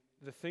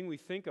the thing we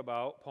think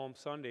about Palm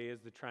Sunday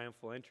is the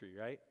triumphal entry,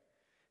 right?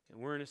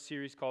 And we're in a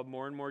series called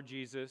More and More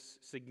Jesus,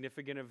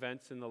 Significant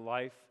Events in the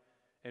Life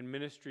and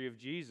Ministry of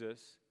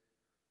Jesus.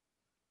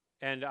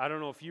 And I don't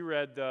know if you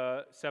read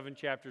the 7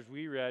 chapters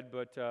we read,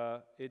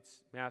 but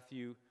it's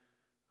Matthew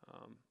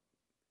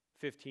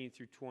 15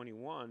 through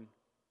 21.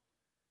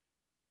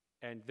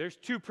 And there's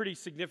 2 pretty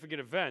significant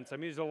events. I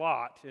mean, there's a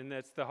lot, and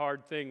that's the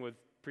hard thing with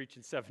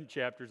preaching 7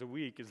 chapters a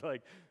week is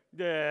like,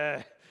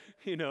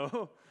 you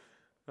know.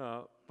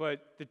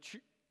 But the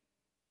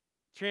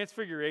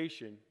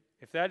transfiguration,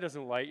 if that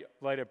doesn't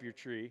light up your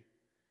tree,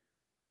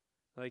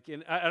 like,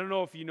 and I don't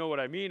know if you know what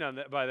I mean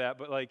by that,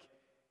 but like,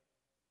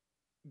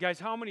 guys,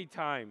 how many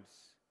times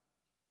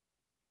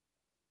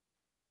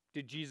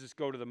did Jesus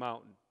go to the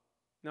mountain?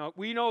 Now,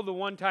 we know the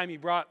one time he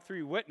brought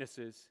 3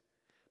 witnesses,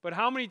 but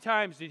how many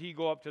times did he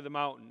go up to the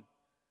mountain?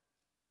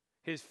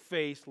 His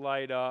face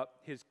light up,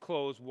 his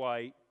clothes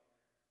white.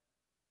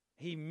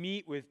 He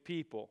meet with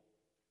people.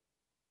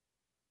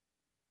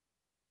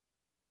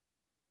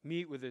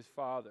 Meet with his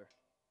Father.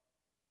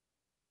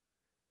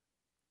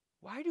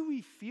 Why do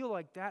we feel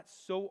like that's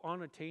so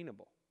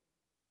unattainable?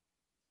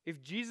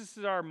 If Jesus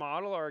is our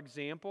model, our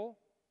example,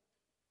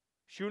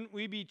 shouldn't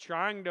we be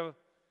trying to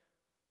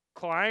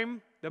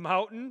climb the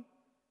mountain,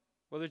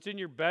 whether it's in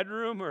your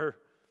bedroom or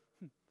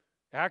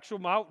actual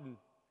mountain,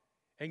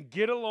 and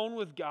get alone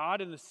with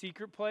God in the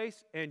secret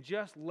place and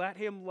just let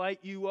him light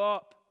you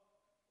up?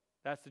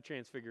 That's the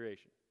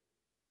transfiguration.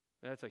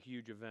 That's a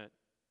huge event,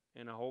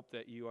 and I hope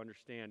that you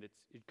understand it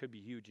could be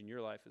huge in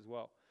your life as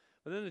well.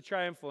 But then the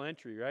triumphal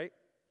entry, right?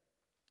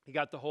 He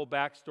got the whole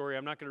backstory.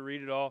 I'm not going to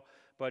read it all,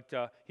 but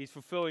he's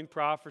fulfilling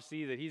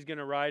prophecy that he's going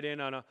to ride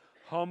in on a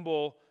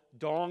humble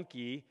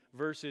donkey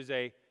versus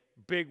a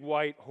big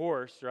white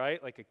horse,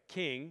 right? Like a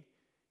king.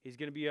 He's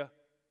going to be a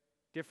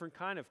different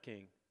kind of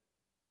king.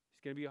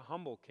 He's going to be a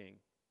humble king.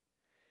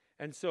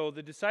 And so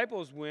the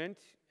disciples went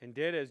and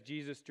did as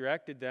Jesus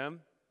directed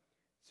them.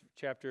 It's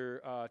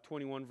chapter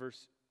 21,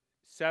 verse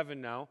 7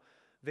 now.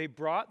 They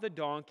brought the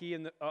donkey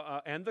and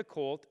the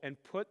colt and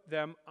put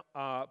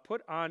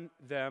on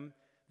them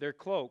their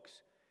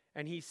cloaks,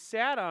 and he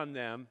sat on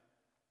them.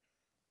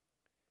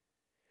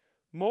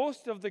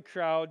 Most of the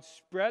crowd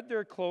spread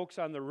their cloaks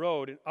on the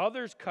road, and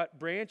others cut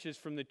branches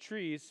from the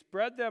trees,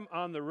 spread them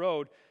on the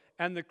road,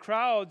 and the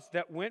crowds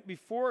that went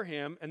before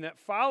him and that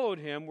followed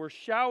him were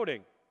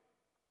shouting.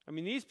 I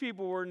mean, these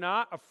people were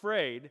not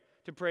afraid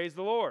to praise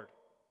the Lord.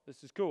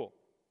 This is cool.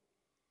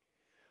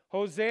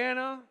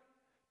 Hosanna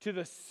to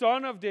the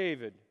Son of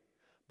David.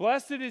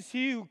 Blessed is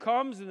he who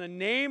comes in the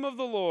name of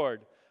the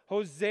Lord.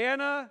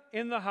 Hosanna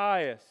in the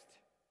highest.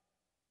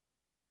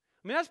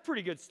 I mean, that's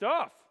pretty good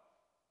stuff.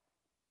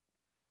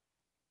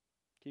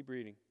 Keep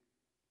reading.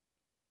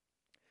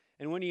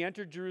 And when he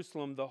entered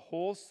Jerusalem, the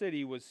whole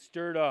city was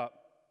stirred up.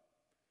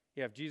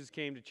 Yeah, if Jesus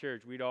came to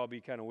church, we'd all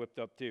be kind of whipped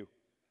up too.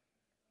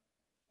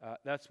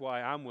 That's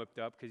why I'm whipped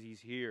up, because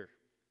he's here.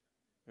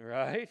 All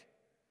right?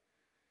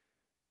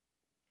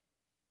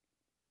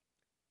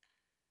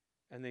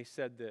 And they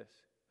said this,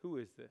 who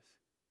is this?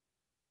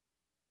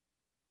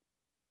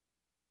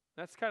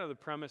 That's kind of the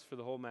premise for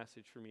the whole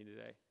message for me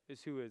today,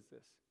 is who is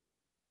this?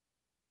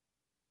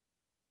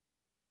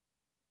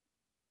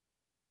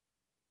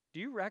 Do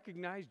you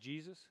recognize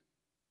Jesus?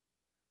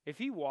 If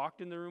he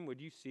walked in the room,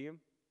 would you see him?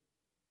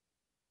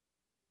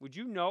 Would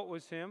you know it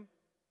was him?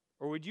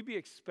 Or would you be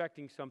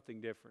expecting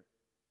something different?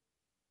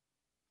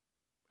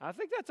 I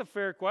think that's a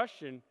fair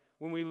question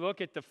when we look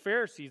at the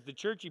Pharisees, the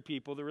churchy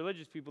people, the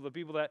religious people, the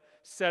people that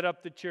set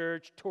up the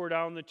church, tore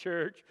down the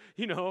church,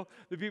 the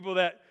people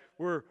that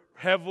were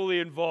heavily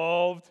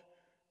involved,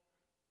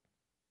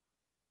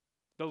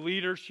 the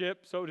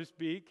leadership, so to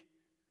speak.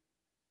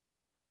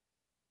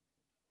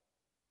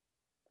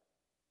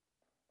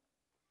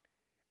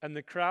 And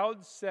the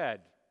crowd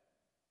said,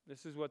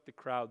 this is what the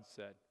crowd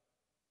said.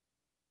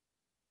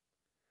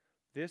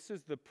 This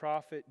is the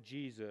prophet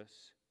Jesus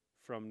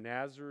from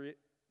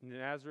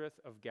Nazareth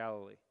of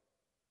Galilee.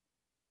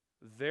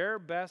 Their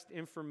best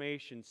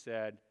information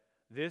said,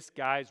 this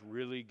guy's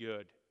really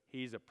good.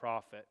 He's a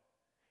prophet.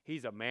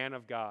 He's a man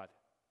of God.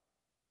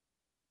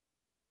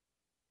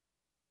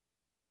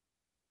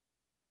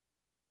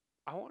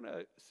 I want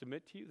to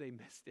submit to you, they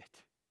missed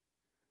it.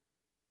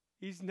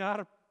 He's not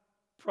a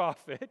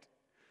prophet.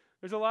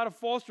 There's a lot of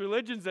false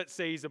religions that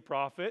say he's a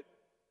prophet.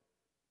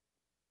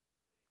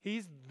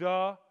 He's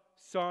the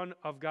Son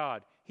of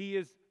God. He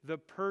is the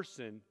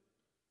person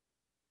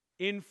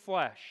in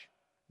flesh,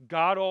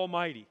 God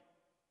Almighty.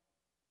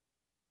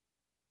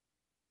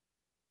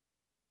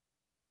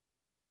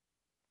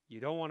 You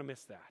don't want to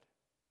miss that.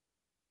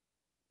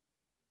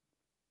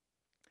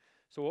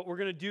 So what we're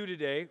going to do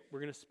today, we're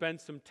going to spend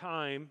some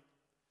time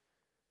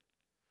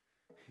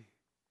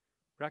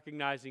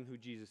recognizing who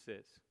Jesus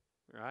is.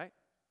 All right?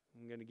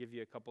 I'm going to give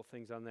you a couple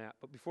things on that.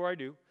 But before I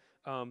do,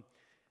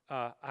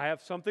 I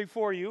have something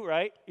for you,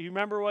 right? You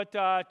remember what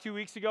 2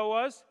 weeks ago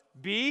was?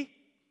 B?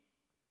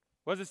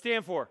 What does it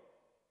stand for?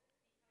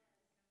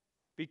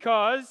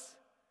 Because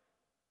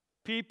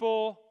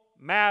people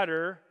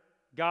matter,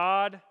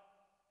 God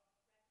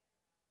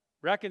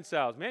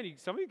Reconciles. Man,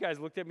 some of you guys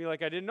looked at me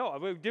like I didn't know.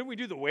 Didn't we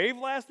do the wave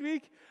last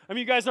week? I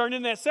mean, you guys aren't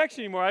in that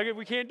section anymore.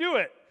 We can't do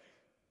it.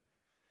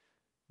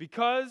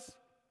 Because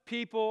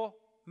people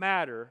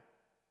matter,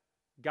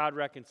 God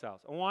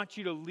reconciles. I want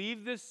you to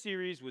leave this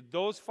series with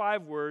those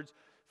 5 words,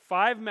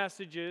 5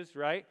 messages,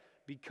 right?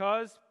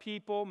 Because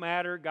people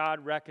matter,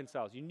 God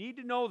reconciles. You need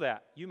to know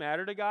that. You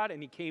matter to God,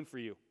 and He came for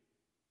you.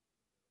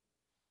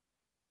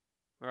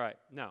 All right,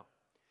 now,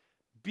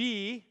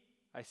 B,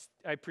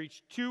 I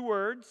preached 2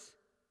 words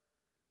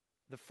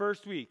the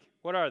first week.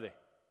 What are they?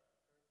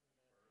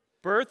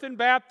 Birth and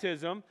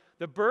baptism.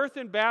 The birth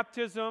and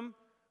baptism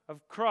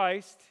of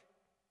Christ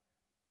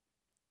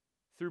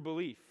through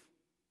belief.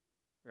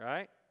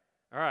 Right?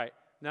 All right.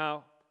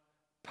 Now,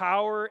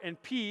 power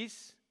and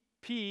peace.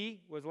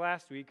 P was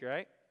last week,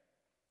 right?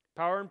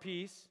 Power and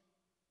peace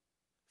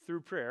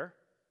through prayer.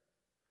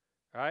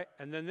 All right?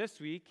 And then this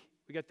week,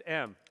 we got the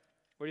M.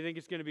 What do you think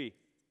it's going to be?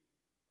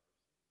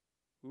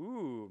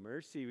 Ooh,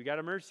 mercy. We got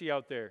a mercy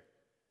out there.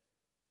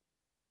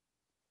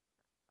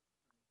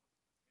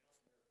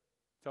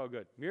 It's all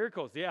good.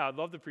 Miracles. Yeah, I'd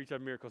love to preach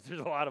on miracles.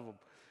 There's a lot of them.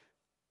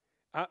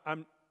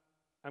 I'm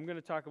going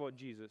to talk about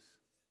Jesus.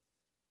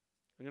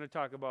 I'm going to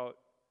talk about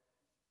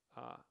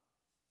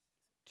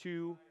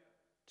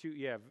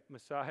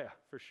Messiah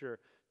for sure.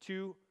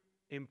 2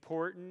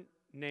 important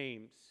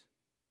names.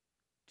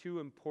 2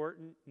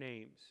 important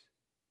names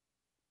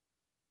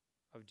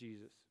of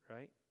Jesus,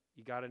 right?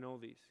 You got to know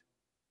these.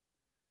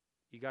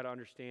 You got to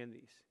understand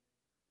these.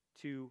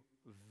 2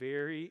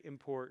 very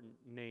important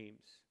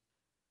names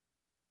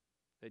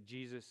that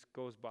Jesus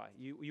goes by.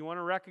 You want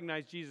to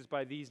recognize Jesus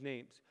by these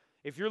names.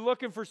 If you're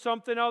looking for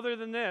something other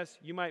than this,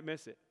 you might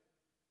miss it.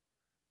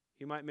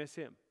 You might miss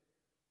Him.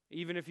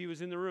 Even if He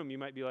was in the room, you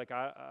might be like,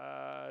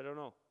 I don't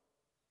know.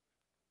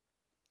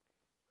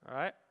 All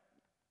right?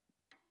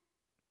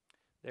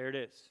 There it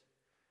is.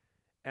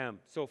 M.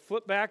 So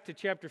flip back to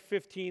chapter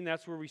 15.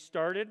 That's where we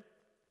started.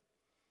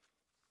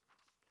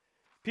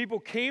 People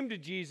came to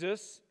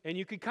Jesus, and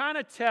you could kind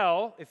of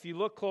tell, if you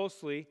look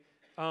closely,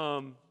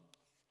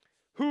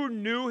 who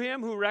knew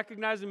Him, who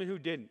recognized Him, and who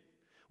didn't.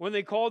 When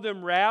they called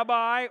Him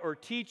rabbi or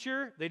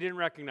teacher, they didn't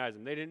recognize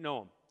Him. They didn't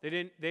know Him.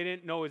 They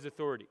didn't know His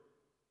authority.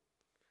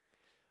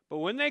 But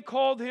when they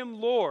called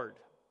Him Lord,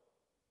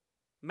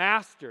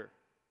 Master,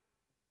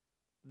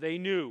 they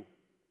knew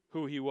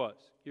who He was.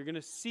 You're going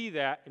to see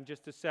that in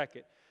just a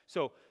second.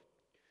 So,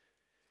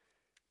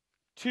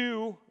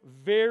 2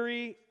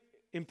 very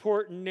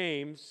important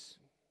names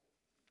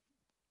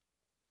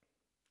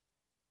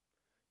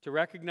to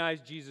recognize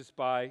Jesus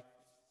by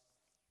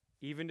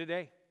even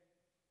today.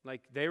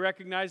 Like, they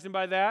recognized Him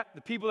by that.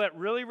 The people that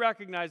really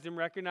recognized Him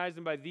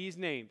by these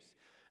names.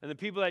 And the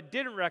people that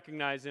didn't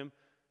recognize Him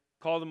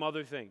called Him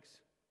other things.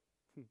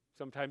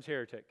 Sometimes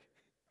heretic.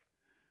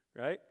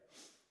 Right?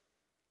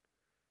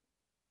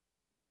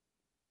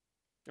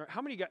 All right,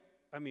 how many guys,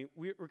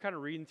 we're kind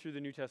of reading through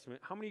the New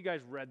Testament. How many of you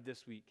guys read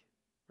this week?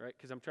 Right?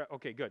 Because I'm trying,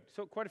 okay, good.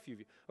 So quite a few of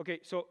you. Okay,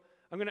 so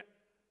I'm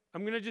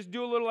gonna just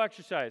do a little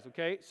exercise,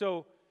 okay?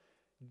 So,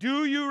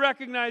 do you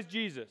recognize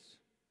Jesus?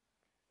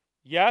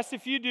 Yes,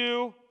 if you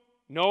do.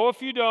 No,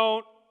 if you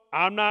don't.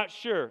 I'm not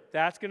sure.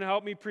 That's going to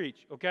help me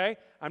preach, okay?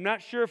 I'm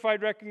not sure if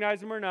I'd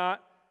recognize Him or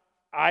not.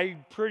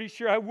 I'm pretty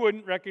sure I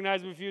wouldn't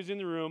recognize Him if He was in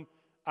the room.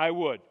 I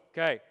would,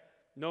 okay?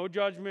 No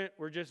judgment.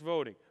 We're just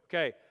voting.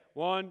 Okay,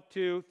 1,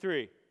 2,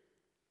 3.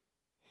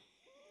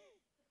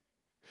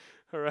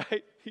 All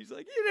right? He's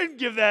like, you didn't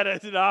give that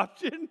as an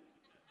option.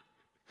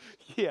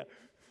 Yeah.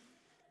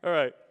 All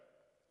right.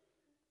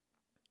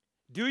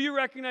 Do you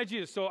recognize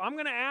Jesus? So I'm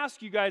going to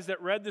ask you guys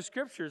that read the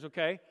scriptures,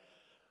 okay?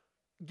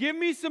 Give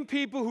me some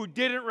people who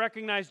didn't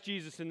recognize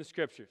Jesus in the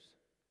scriptures.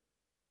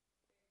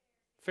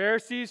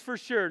 Pharisees for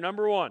sure,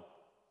 number 1.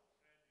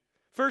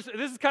 First,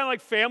 this is kind of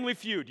like Family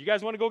Feud. You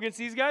guys want to go against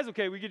these guys?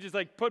 Okay, we could just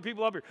like put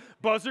people up here.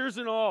 Buzzers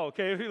and all,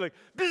 okay? Like,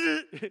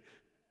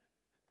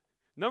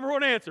 number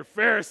 1 answer,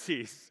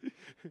 Pharisees.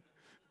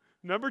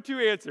 Number 2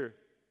 answer,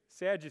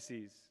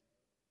 Sadducees.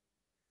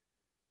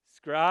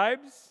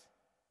 Scribes,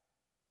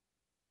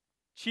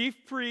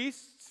 chief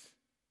priests,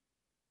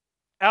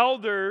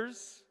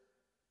 elders.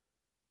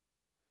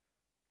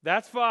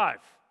 That's 5.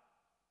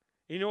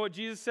 You know what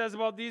Jesus says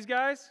about these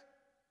guys?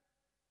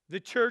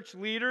 The church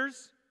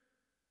leaders.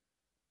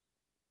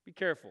 Be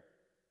careful.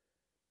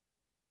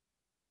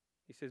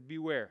 He says,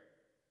 beware.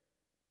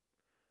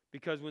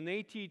 Because when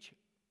they teach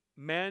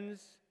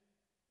men's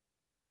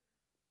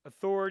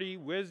authority,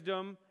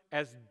 wisdom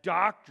as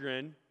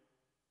doctrine,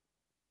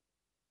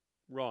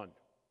 run.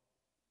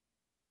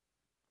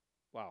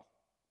 Wow.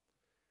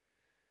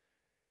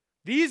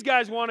 These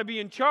guys want to be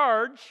in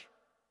charge,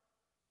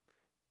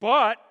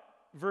 but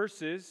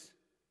versus,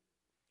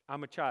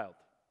 I'm a child.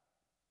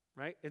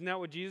 Right? Isn't that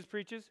what Jesus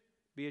preaches?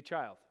 Be a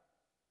child.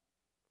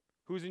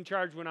 Who's in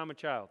charge when I'm a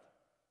child?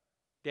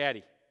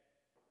 Daddy.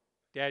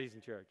 Daddy's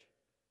in charge.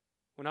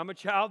 When I'm a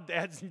child,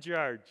 Dad's in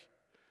charge.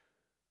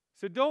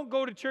 So don't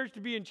go to church to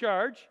be in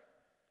charge.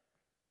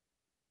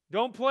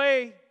 Don't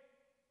play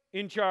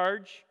in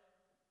charge.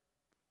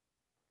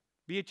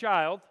 Be a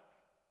child.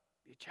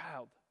 Be a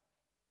child.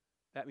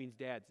 That means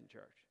dad's in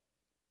charge.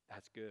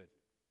 That's good.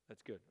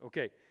 That's good.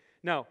 Okay.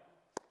 Now,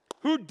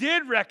 who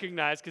did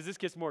recognize, because this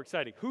gets more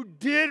exciting, who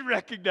did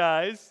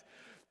recognize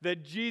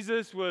that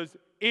Jesus was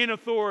in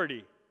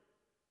authority?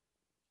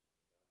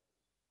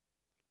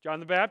 John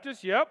the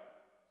Baptist? Yep.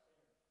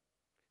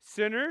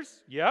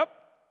 Sinners? Yep.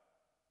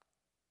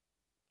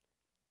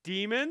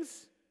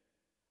 Demons?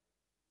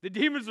 The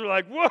demons were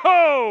like,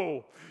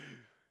 whoa,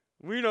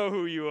 we know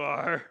who you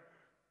are.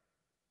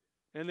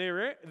 And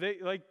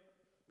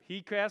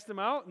he cast them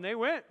out and they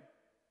went.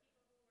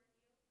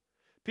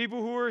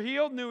 People who were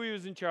healed knew he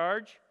was in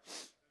charge.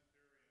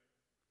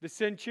 The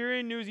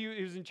centurion knew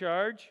he was in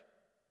charge.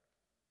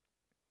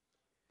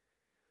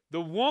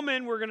 The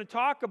woman we're going to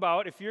talk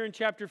about, if you're in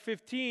chapter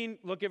 15,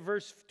 look at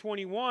verse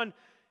 21.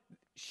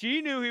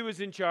 She knew he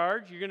was in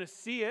charge. You're going to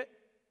see it.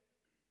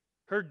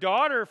 Her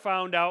daughter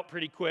found out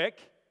pretty quick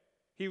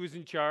he was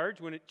in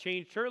charge when it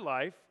changed her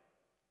life.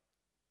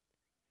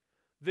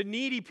 The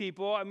needy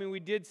people, we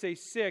did say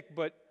sick,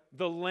 but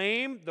the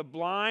lame, the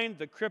blind,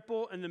 the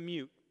cripple, and the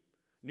mute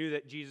knew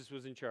that Jesus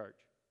was in charge.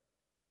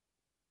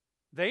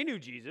 They knew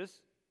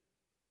Jesus.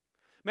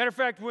 Matter of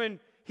fact, when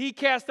he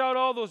cast out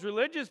all those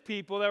religious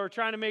people that were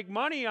trying to make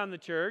money on the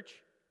church,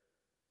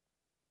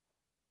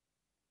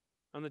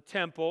 on the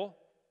temple,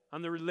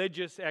 on the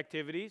religious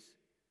activities,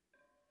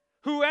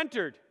 who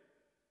entered?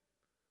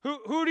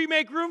 Who did he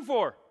make room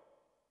for?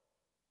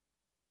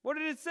 What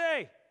did it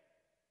say?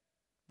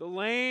 The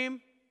lame,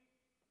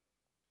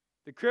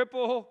 the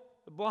cripple,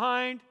 the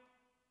blind,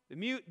 the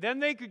mute, then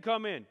they could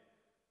come in.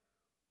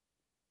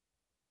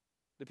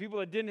 The people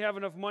that didn't have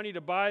enough money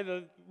to buy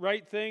the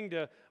right thing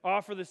to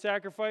offer the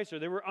sacrifice, or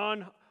they were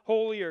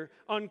unholy or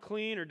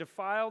unclean or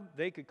defiled,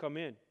 they could come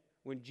in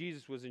when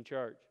Jesus was in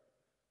charge.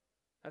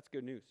 That's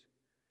good news.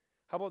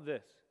 How about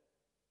this?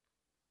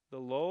 The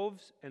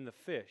loaves and the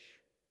fish.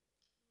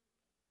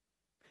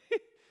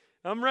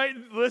 I'm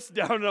writing the list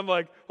down and I'm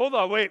like, hold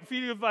on, wait,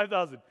 feeding of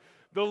 5,000.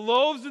 The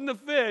loaves and the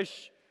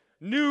fish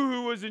knew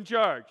who was in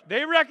charge.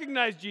 They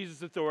recognized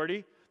Jesus'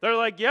 authority. They're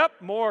like, yep,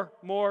 more.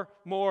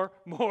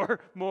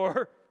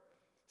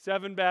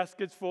 7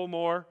 baskets full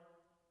more.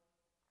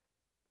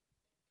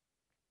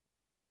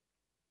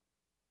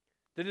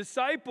 The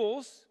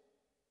disciples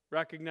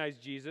recognized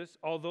Jesus,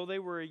 although they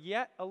were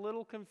yet a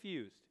little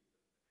confused.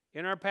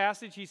 In our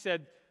passage, he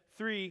said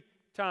 3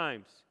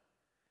 times,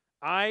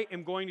 I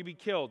am going to be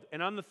killed.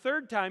 And on the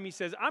 3rd time, he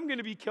says, I'm going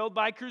to be killed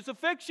by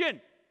crucifixion.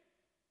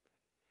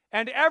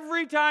 And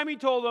every time he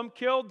told them,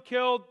 killed,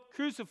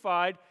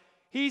 crucified,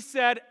 he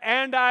said,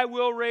 and I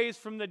will raise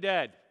from the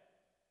dead.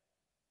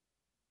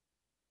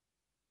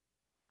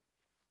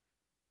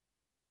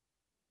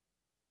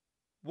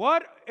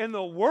 What in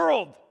the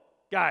world,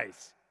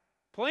 guys?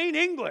 Plain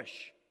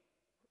English.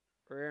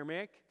 Or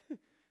Aramaic?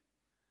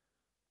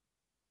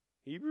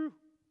 Hebrew?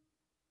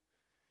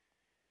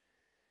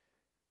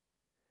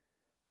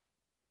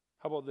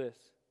 How about this?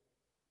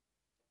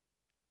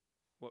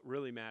 What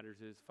really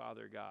matters is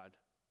Father God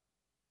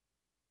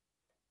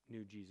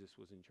knew Jesus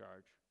was in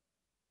charge,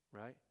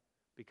 right?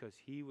 Because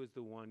he was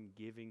the one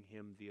giving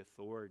him the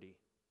authority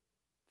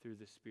through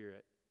the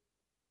Spirit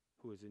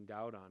who was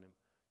endowed on him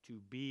to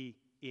be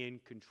in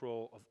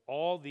control of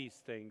all these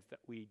things that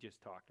we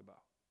just talked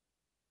about.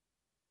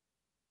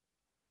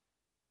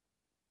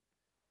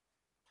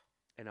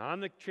 And on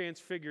the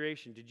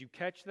transfiguration, did you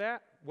catch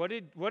that? What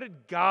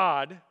did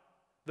God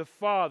the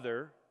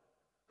Father,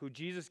 who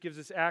Jesus gives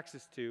us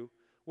access to,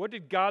 what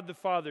did God the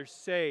Father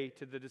say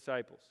to the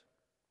disciples?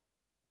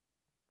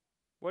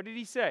 What did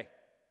he say?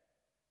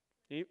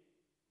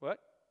 What?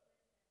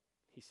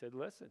 He said,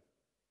 listen.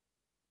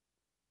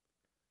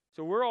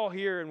 So we're all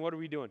here, and what are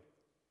we doing?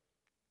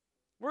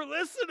 We're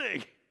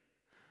listening.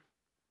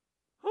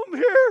 I'm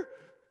here,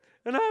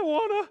 and I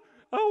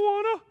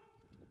wanna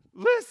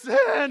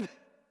listen.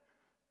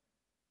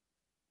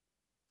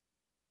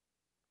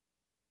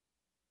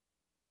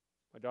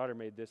 My daughter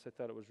made this. I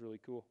thought it was really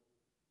cool.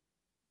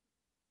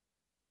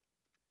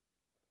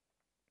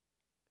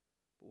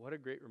 But what a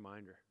great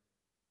reminder.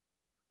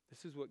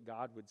 This is what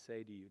God would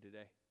say to you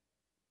today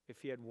if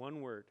he had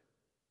one word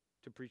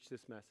to preach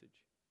this message.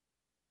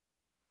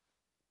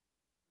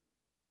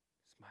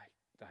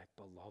 It's thy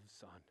beloved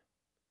Son.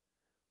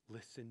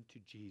 Listen to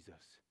Jesus.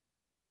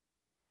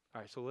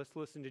 All right, so let's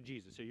listen to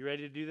Jesus. Are you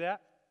ready to do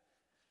that?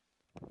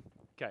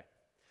 Okay.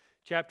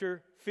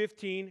 Chapter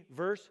 15,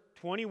 verse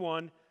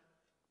 21.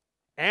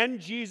 And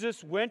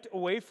Jesus went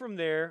away from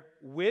there,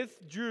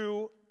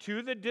 withdrew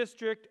to the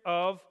district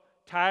of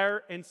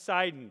Tyre and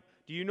Sidon.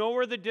 Do you know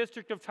where the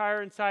district of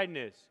Tyre and Sidon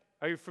is?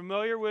 Are you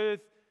familiar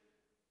with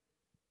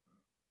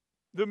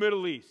the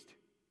Middle East?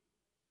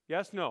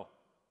 Yes? No?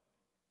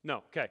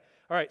 No. Okay.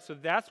 All right, so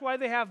that's why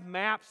they have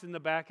maps in the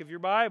back of your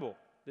Bible.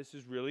 This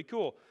is really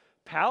cool.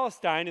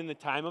 Palestine in the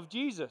time of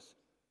Jesus.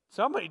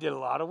 Somebody did a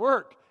lot of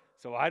work,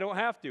 so I don't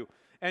have to.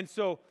 And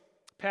so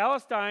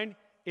Palestine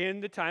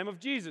in the time of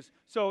Jesus.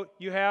 So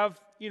you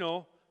have,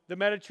 the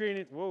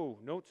Mediterranean. Whoa,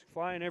 notes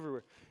flying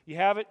everywhere. You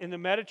have it in the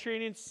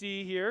Mediterranean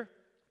Sea here.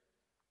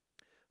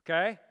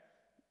 Okay?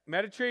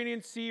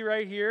 Mediterranean Sea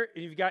right here,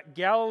 and you've got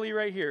Galilee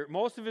right here.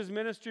 Most of his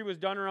ministry was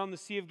done around the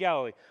Sea of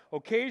Galilee.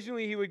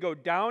 Occasionally, he would go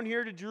down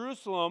here to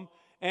Jerusalem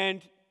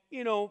and,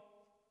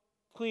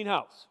 clean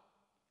house,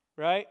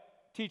 right?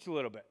 Teach a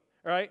little bit,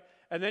 all right?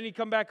 And then he'd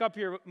come back up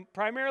here,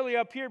 primarily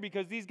up here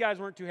because these guys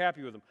weren't too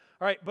happy with him.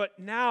 All right, but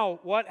now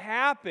what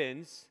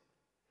happens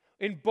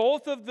in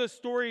both of the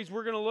stories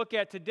we're going to look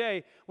at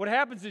today, what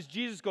happens is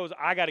Jesus goes,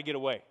 I got to get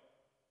away.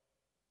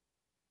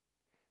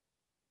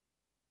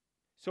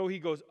 So he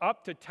goes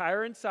up to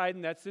Tyre and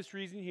Sidon, that's this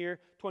region here,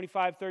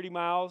 25, 30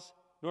 miles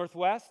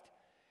northwest.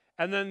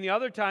 And then the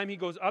other time he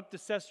goes up to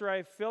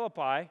Caesarea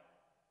Philippi,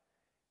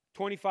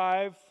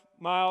 25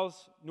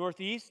 miles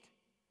northeast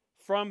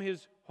from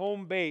his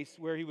home base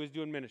where he was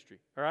doing ministry.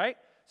 All right?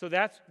 So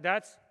that's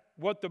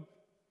what the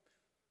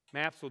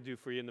maps will do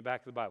for you in the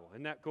back of the Bible.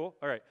 Isn't that cool?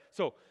 All right.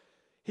 So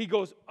he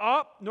goes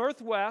up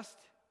northwest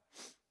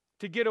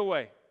to get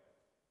away.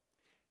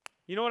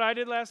 You know what I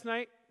did last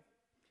night?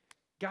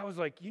 God was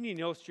like, you need an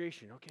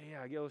illustration. Okay,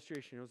 yeah, I get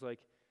illustration. It was like,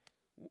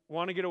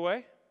 want to get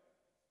away?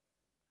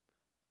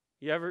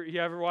 You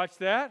ever watch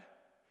that?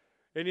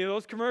 Any of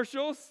those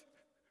commercials?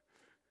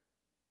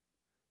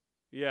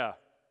 Yeah.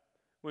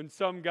 When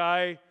some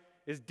guy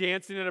is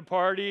dancing at a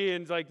party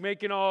and is like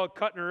making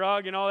cutting a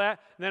rug and all that,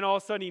 and then all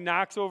of a sudden he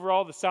knocks over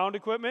all the sound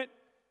equipment.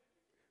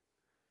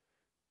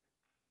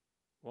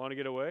 Want to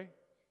get away?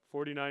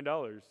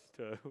 $49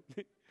 to,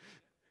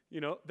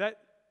 that.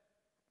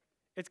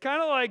 It's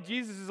kind of like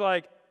Jesus is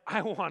like,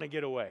 I want to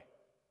get away.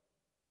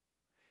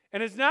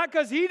 And it's not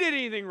because he did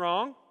anything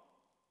wrong.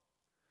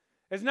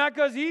 It's not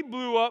because he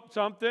blew up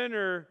something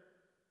or...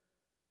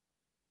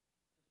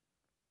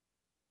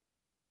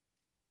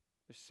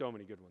 There's so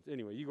many good ones.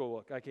 Anyway, you go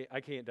look.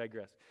 I can't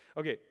digress.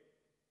 Okay.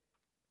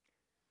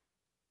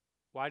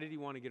 Why did he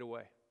want to get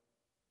away?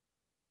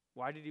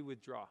 Why did he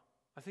withdraw?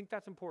 I think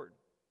that's important.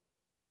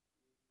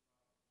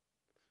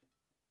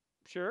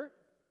 Sure.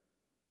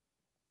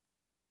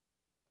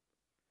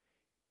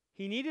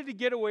 He needed to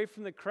get away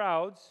from the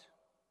crowds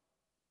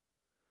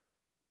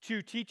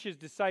to teach his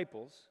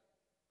disciples.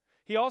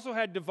 He also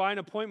had divine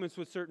appointments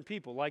with certain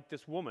people, like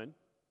this woman.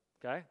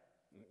 Okay?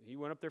 He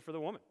went up there for the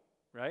woman,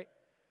 right?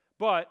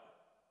 But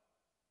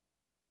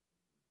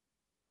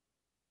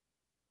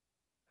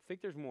I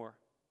think there's more.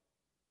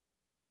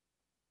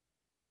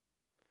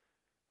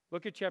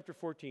 Look at chapter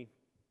 14.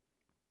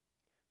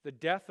 The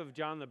death of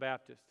John the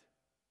Baptist.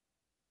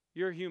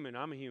 You're a human,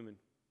 I'm a human.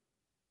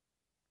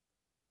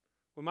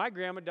 When my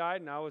grandma died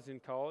and I was in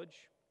college,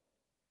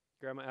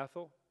 Grandma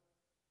Ethel,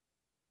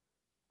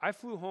 I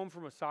flew home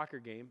from a soccer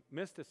game,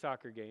 missed a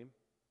soccer game,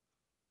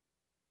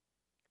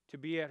 to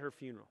be at her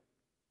funeral.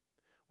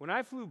 When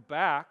I flew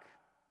back,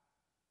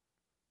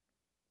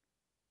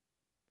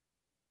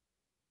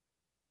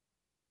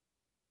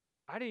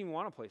 I didn't even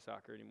want to play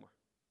soccer anymore.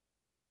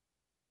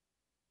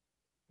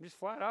 I'm just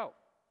flat out.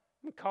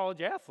 I'm a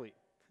college athlete.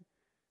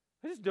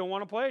 I just don't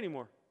want to play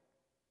anymore.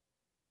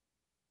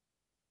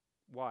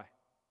 Why?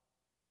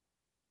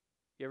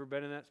 You ever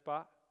been in that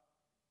spot?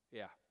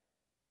 Yeah.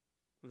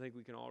 I think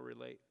we can all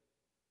relate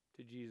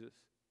to Jesus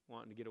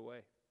wanting to get away.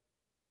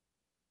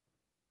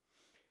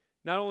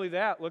 Not only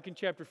that, look in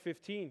chapter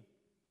 15.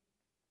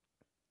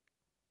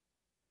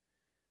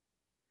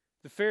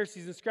 The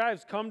Pharisees and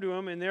scribes come to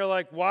him and they're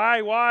like, why?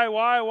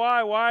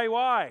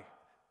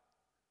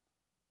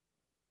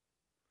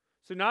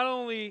 So not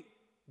only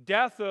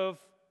death of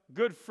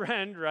good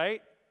friend,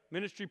 right?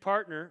 Ministry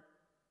partner,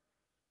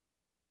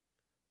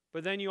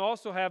 but then you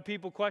also have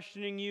people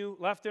questioning you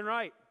left and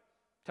right,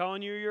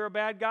 telling you you're a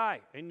bad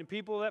guy, and the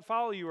people that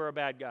follow you are a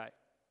bad guy.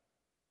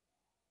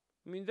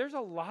 I mean, there's a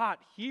lot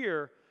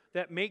here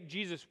that make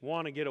Jesus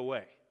want to get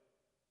away.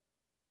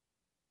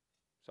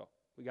 So,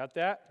 we got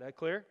that? That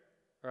clear?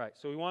 All right,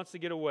 so he wants to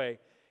get away.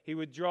 He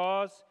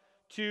withdraws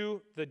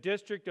to the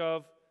district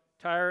of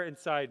Tyre and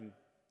Sidon,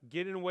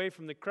 getting away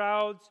from the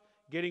crowds,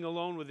 getting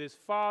alone with his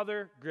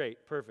Father.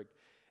 Great, perfect.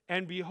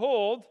 And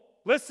behold,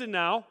 listen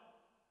now,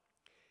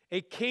 a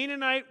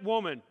Canaanite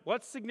woman.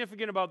 What's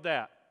significant about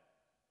that?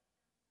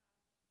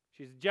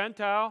 She's a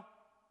Gentile.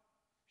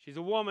 She's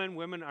a woman.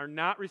 Women are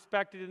not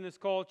respected in this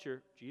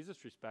culture.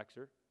 Jesus respects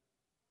her.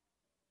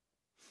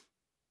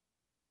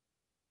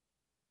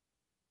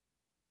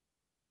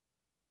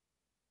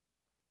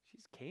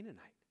 She's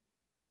Canaanite.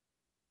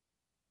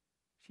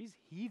 She's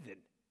heathen.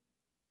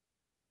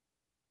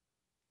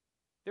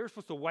 They were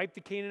supposed to wipe the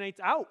Canaanites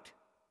out.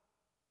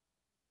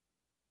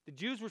 The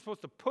Jews were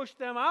supposed to push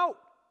them out,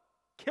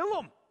 kill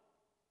them.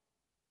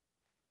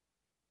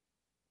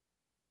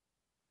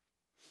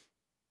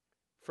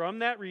 From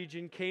that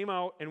region came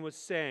out and was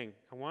saying,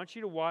 I want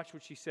you to watch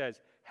what she says,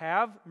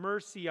 have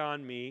mercy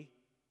on me.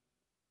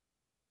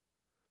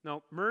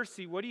 Now,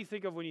 mercy, what do you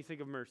think of when you think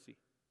of mercy?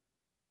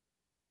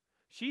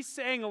 She's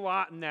saying a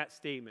lot in that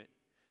statement.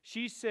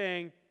 She's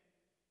saying,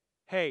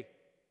 hey,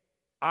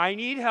 I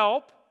need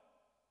help.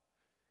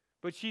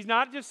 But she's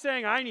not just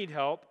saying, I need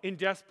help in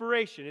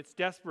desperation. It's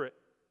desperate.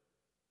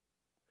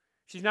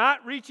 She's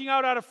not reaching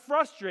out of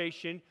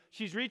frustration.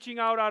 She's reaching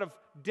out of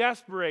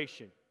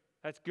desperation.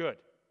 That's good.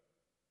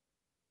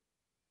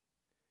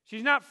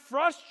 She's not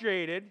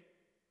frustrated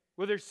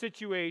with her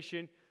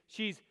situation.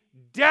 She's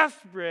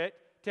desperate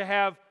to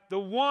have the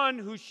one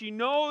who she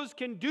knows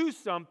can do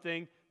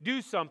something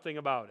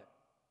about it.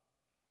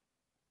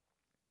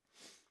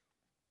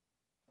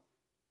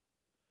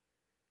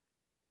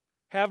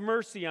 Have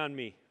mercy on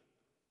me,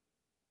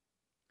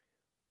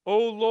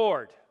 O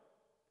Lord.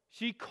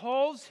 She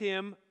calls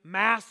him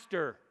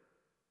Master.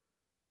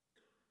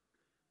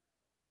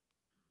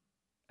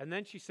 And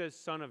then she says,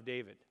 Son of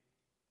David.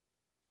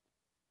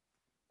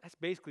 That's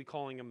basically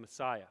calling him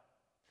Messiah.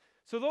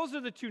 So those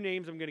are the two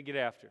names I'm going to get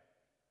after.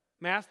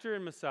 Master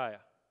and Messiah.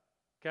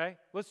 Okay?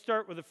 Let's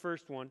start with the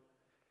first one.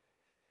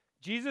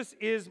 Jesus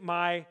is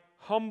my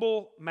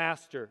humble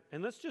master.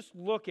 And let's just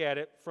look at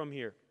it from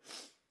here.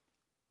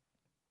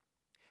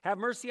 Have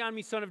mercy on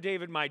me, Son of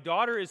David. My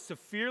daughter is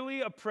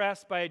severely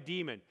oppressed by a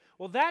demon.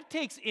 Well, that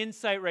takes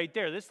insight right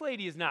there. This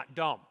lady is not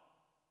dumb.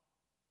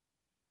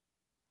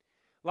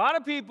 A lot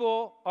of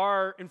people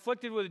are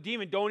inflicted with a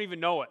demon, don't even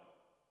know it.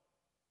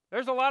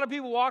 There's a lot of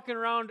people walking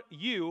around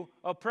you,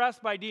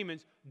 oppressed by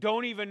demons,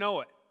 don't even know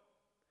it.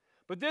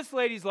 But this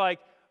lady's like,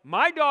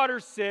 my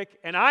daughter's sick,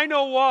 and I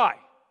know why.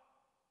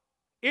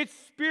 It's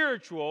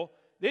spiritual,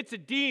 it's a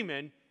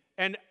demon,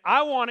 and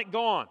I want it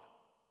gone.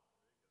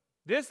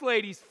 This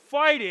lady's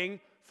fighting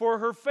for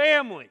her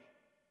family.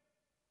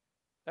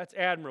 That's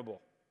admirable.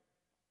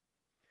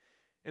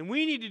 And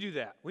we need to do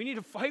that. We need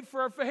to fight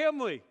for our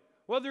family.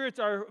 Whether it's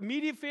our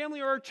immediate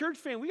family or our church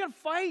family, we got to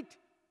fight.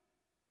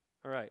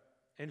 All right.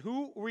 And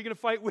who are we going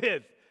to fight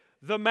with?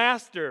 The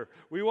Master.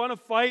 We want to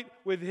fight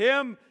with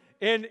him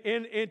and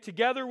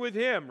together with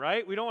him,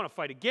 right? We don't want to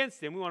fight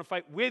against him. We want to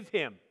fight with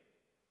him.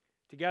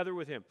 Together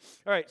with him.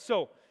 All right,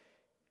 so,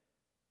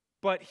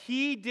 but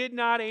he did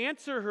not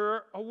answer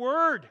her a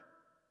word.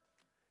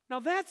 Now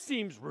that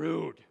seems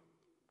rude.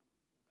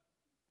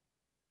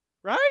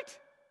 Right?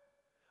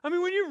 I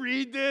mean, when you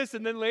read this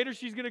and then later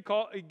she's going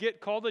to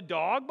get called a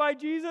dog by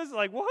Jesus,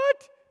 like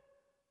what?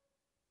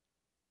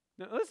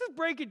 Now, let's just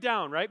break it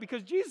down, right?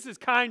 Because Jesus is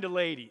kind to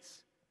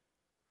ladies.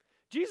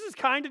 Jesus is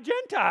kind to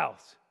Gentiles.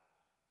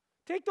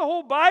 Take the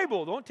whole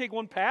Bible. Don't take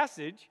one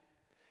passage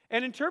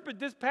and interpret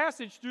this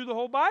passage through the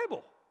whole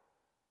Bible.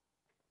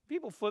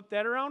 People flip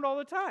that around all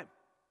the time.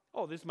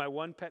 Oh, this is my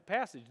one pet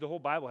passage. The whole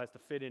Bible has to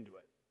fit into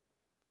it.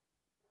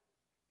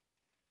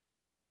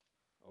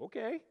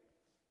 Okay.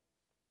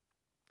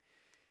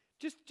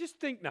 Just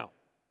think now.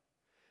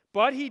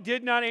 But he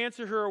did not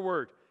answer her a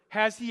word.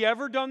 Has he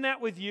ever done that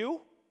with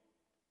you?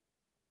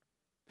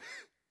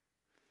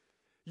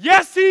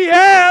 Yes, he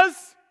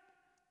has.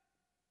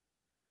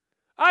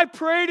 I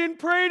prayed and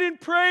prayed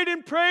and prayed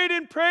and prayed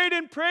and prayed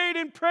and prayed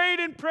and prayed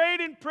and prayed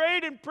and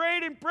prayed and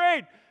prayed and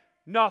prayed.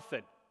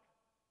 Nothing.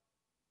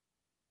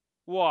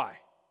 Why?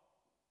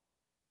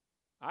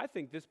 I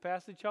think this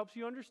passage helps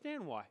you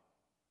understand why.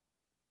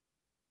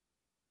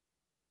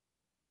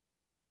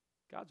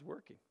 God's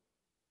working.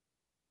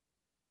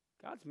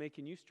 God's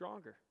making you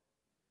stronger.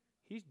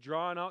 He's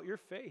drawing out your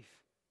faith.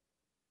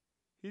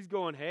 He's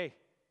going, hey,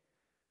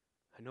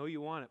 I know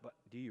you want it, but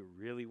do you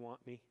really want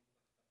me?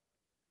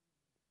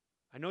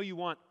 I know you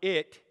want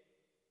it,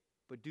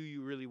 but do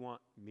you really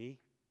want me?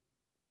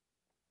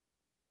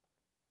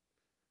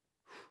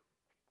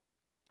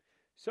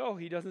 So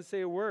he doesn't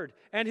say a word.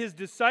 And his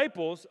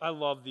disciples, I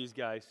love these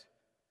guys.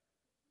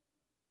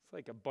 It's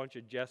like a bunch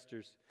of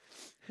jesters.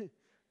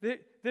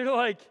 They're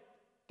like,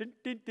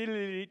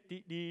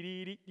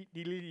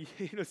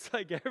 it's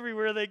like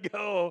everywhere they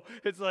go,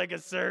 it's like a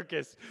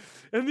circus.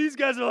 And these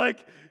guys are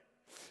like,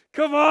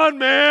 come on,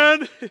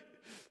 man.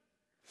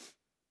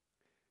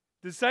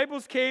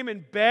 Disciples came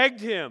and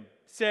begged him,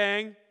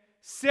 saying,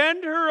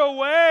 send her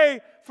away,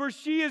 for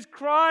she is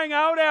crying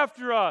out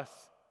after us.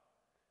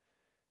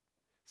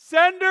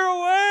 Send her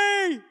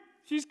away.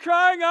 She's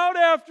crying out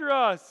after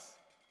us.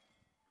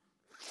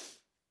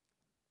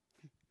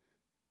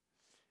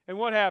 And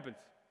what happens?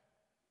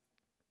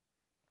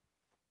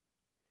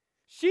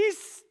 She's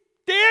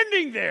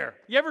standing there.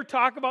 You ever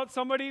talk about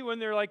somebody when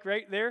they're like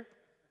right there?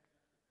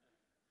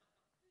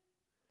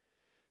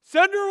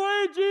 Send her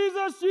away,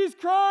 Jesus. She's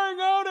crying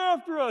out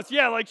after us.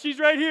 Yeah, like she's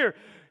right here.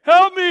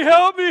 Help me,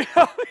 help me,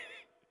 help me.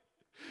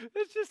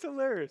 It's just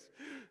hilarious.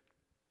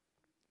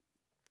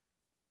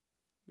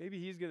 Maybe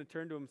he's going to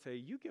turn to him and say,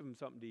 you give him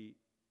something to eat.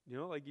 You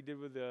know, like you did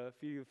with the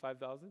feeding of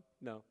 5,000?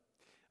 No.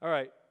 All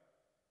right.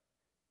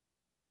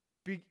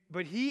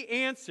 But he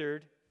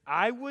answered,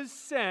 I was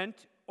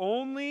sent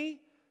only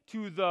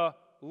to the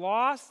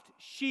lost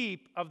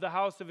sheep of the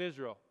house of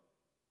Israel.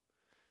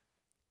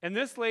 And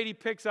this lady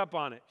picks up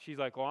on it. She's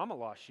like, oh, I'm a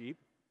lost sheep.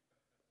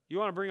 You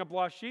want to bring up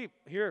lost sheep?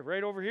 Here,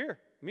 right over here.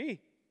 Me.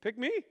 Pick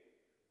me.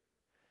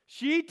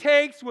 She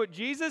takes what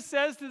Jesus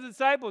says to the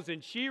disciples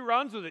and she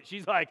runs with it.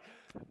 She's like,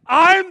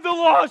 I'm the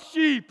lost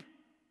sheep.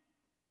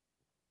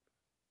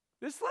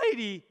 This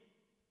lady,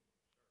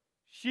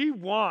 she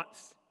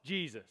wants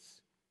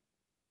Jesus.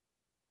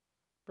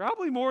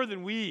 Probably more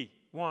than we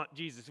want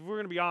Jesus, if we're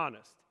going to be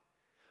honest.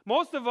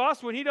 Most of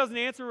us, when he doesn't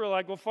answer, we're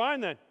like, well,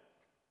 fine then.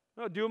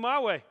 I'll do it my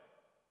way.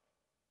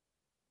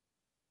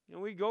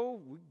 And we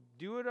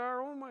do it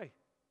our own way.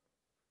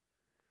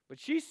 But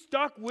she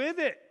stuck with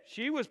it.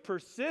 She was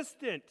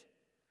persistent.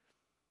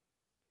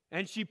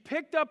 And she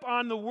picked up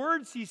on the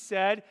words he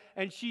said,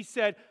 and she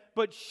said,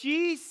 but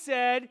she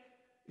said,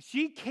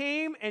 she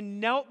came and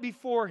knelt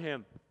before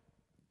him.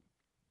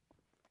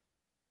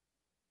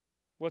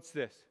 What's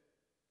this?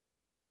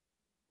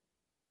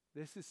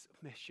 This is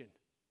submission.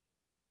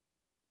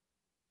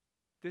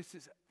 This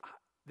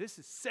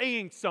is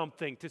saying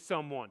something to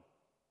someone.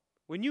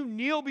 When you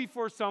kneel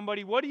before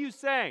somebody, what are you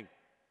saying?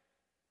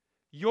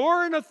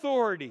 You're an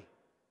authority.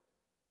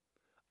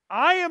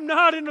 I am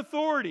not an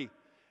authority.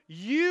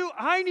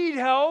 I need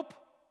help.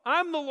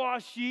 I'm the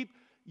lost sheep.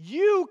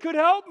 You could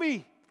help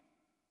me.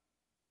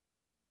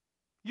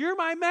 You're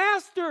my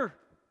master.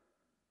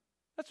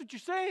 That's what you're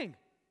saying.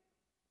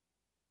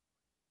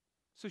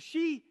 So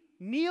she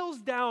kneels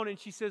down and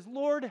she says,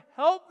 Lord,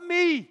 help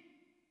me.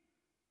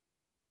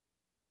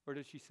 Or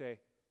does she say,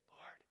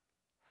 Lord,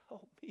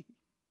 help me?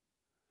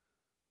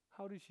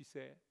 How does she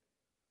say it?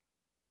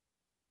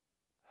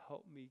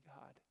 Help me,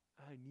 God.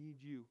 I need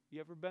you. You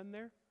ever been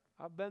there?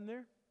 I've been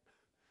there.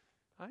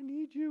 I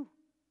need you.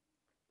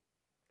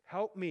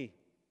 Help me.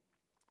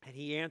 And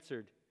he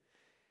answered,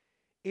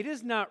 it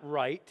is not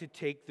right to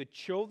take the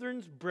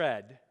children's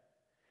bread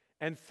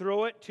and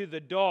throw it to the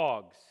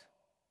dogs.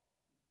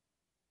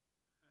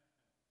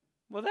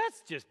 Well,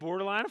 that's just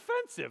borderline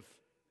offensive.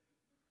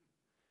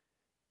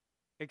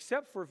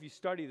 Except for if you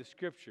study the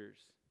scriptures.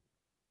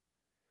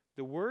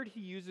 The word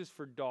he uses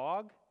for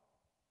dog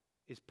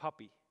is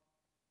puppy,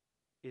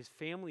 is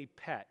family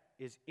pet,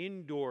 is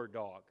indoor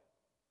dog.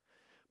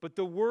 But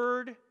the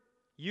word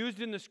used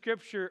in the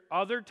scripture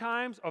other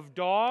times of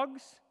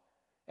dogs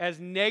as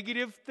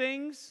negative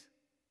things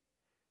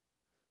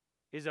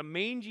is a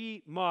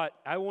mangy mutt.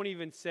 I won't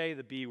even say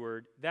the B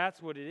word.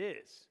 That's what it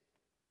is.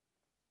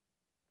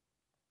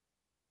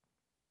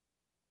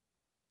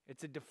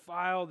 It's a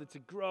defiled, it's a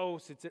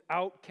gross, it's an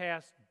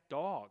outcast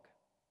dog.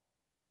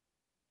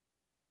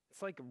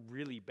 It's like a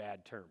really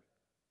bad term.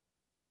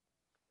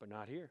 But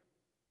not here.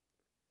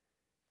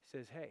 He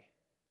says, hey,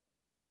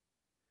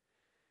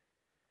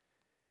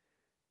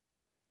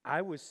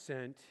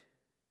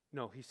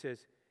 he says,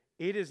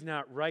 it is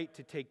not right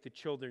to take the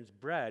children's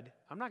bread.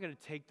 I'm not going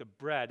to take the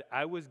bread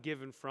I was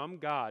given from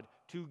God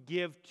to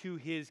give to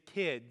his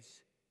kids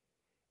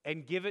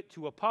and give it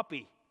to a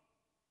puppy.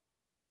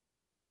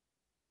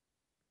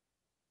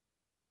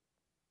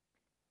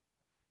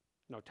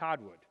 No,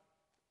 Todd would,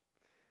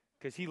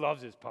 because he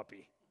loves his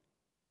puppy.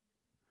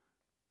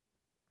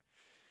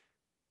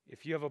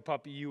 If you have a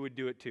puppy, you would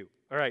do it too.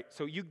 All right,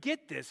 so you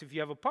get this. If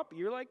you have a puppy,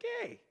 you're like,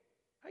 hey,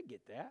 I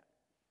get that.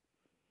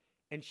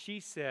 And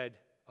she said,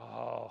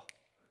 oh,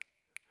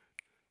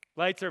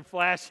 lights are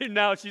flashing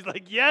now. She's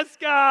like, yes,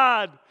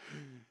 God.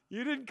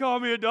 You didn't call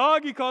me a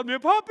dog. You called me a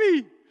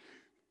puppy.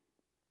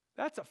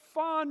 That's a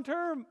fond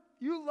term.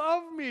 You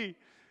love me.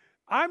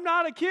 I'm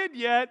not a kid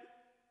yet.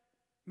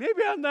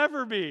 Maybe I'll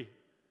never be.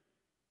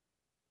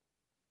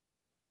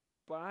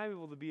 But I'm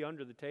able to be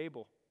under the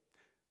table.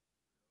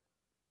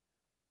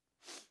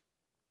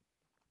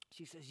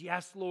 She says,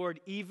 yes, Lord,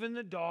 even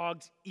the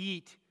dogs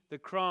eat the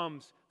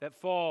crumbs that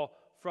fall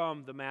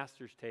from the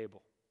master's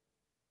table.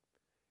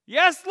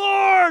 Yes,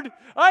 Lord,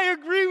 I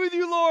agree with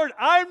you, Lord.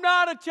 I'm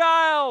not a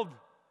child.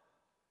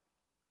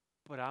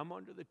 But I'm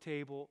under the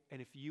table,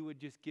 and if you would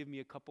just give me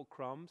a couple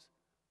crumbs,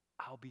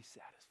 I'll be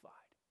satisfied.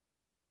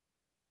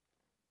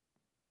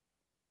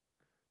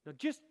 Now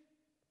just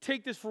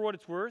take this for what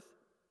it's worth.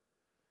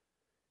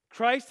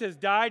 Christ has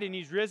died and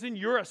he's risen.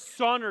 You're a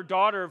son or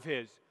daughter of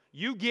his.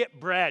 You get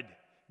bread.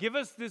 Give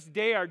us this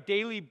day our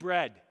daily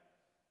bread.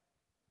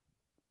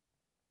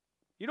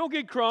 You don't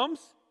get crumbs.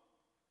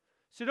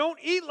 So don't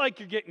eat like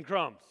you're getting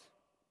crumbs.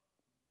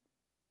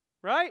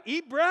 Right?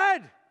 Eat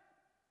bread.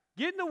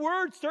 Get in the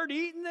Word. Start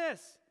eating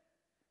this.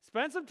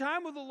 Spend some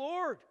time with the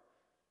Lord.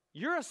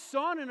 You're a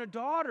son and a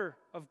daughter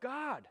of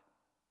God.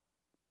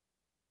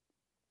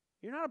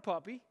 You're not a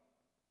puppy.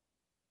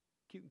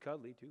 Cute and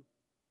cuddly, too.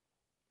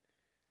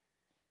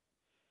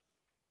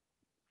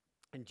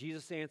 And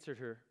Jesus answered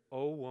her,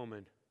 "O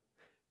woman."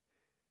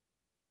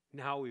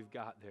 Now we've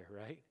got there,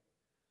 right?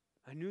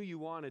 I knew you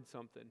wanted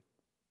something,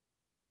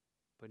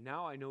 but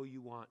now I know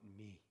you want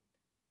me.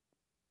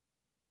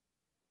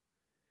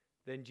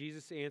 Then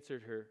Jesus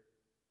answered her,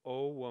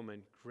 "O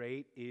woman,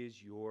 great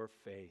is your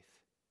faith."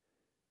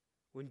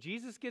 When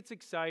Jesus gets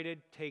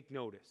excited, take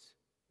notice.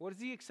 What is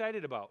he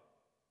excited about?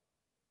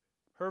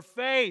 Her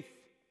faith.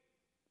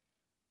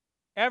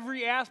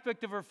 Every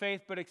aspect of her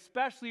faith, but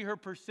especially her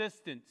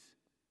persistence.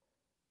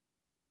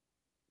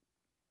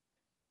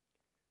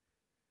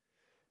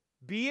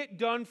 Be it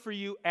done for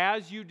you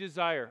as you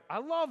desire. I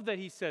love that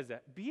he says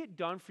that. Be it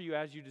done for you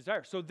as you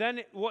desire. So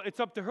then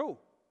it's up to who?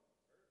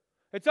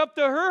 It's up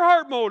to her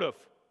heart motive.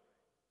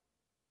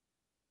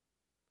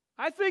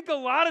 I think a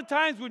lot of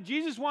times when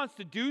Jesus wants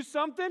to do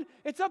something,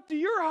 it's up to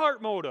your heart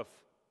motive.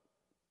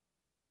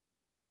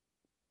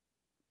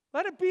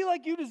 Let it be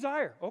like you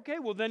desire. Okay,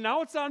 well then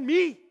now it's on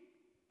me.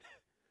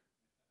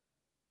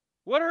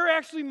 What are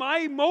actually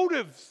my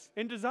motives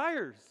and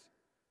desires?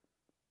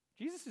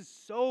 Jesus is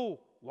so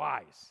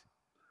wise.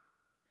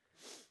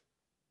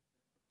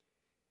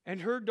 And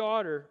her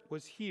daughter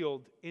was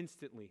healed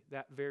instantly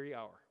that very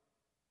hour.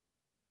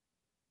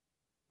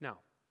 Now,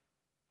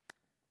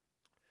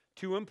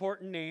 two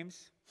important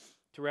names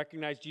to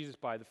recognize Jesus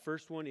by. The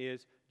first one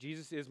is,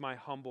 Jesus is my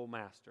humble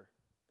master.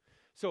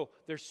 So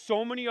there's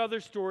so many other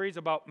stories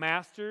about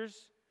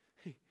masters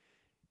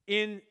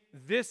in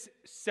this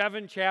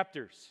 7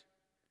 chapters.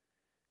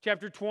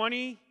 Chapter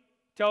 20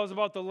 tells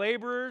about the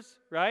laborers,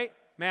 right?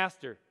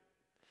 Master.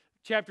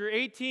 Chapter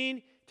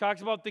 18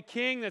 talks about the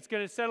king that's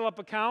going to settle up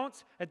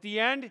accounts. At the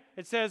end,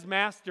 it says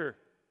master.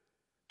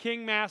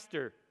 King,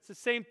 master. It's the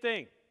same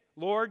thing.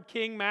 Lord,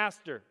 king,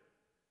 master.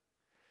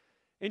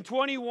 In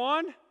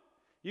 21,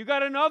 you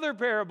got another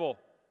parable.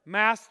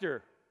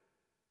 Master.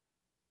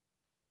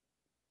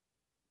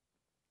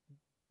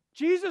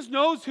 Jesus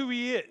knows who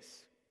he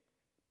is.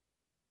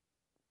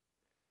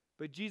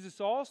 But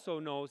Jesus also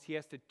knows he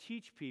has to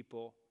teach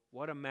people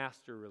what a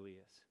master really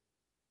is.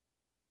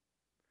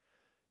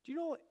 Do you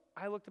know what?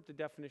 I looked up the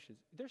definitions.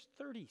 There's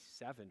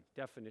 37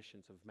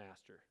 definitions of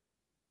master.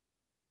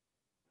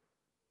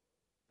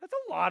 That's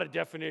a lot of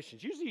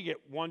definitions. Usually you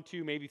get 1,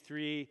 2, maybe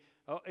 3.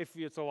 If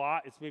it's a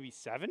lot, it's maybe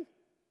 7,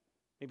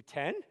 maybe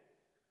 10.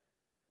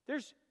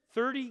 There's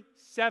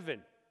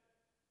 37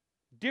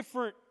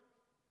 different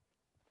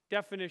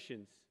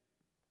definitions.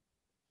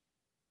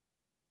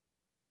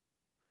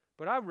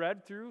 But I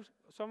read through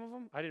some of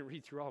them. I didn't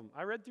read through all of them.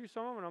 I read through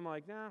some of them, and I'm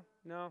like,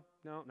 no,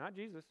 not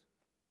Jesus.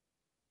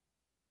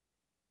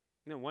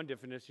 And then one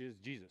definition is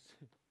Jesus.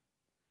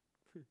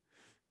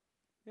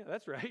 Yeah,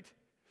 that's right.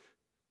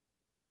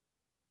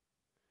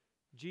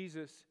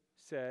 Jesus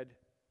said,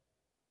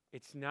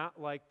 it's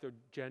not like the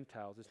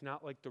Gentiles. It's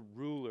not like the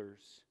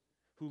rulers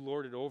who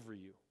lord it over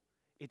you.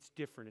 It's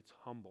different. It's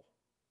humble.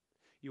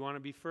 You want to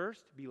be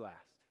first? Be last.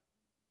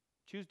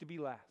 Choose to be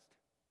last.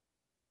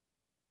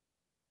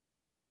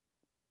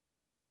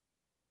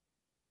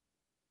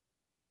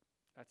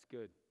 That's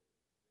good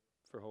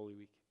for Holy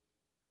Week.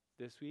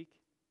 This week,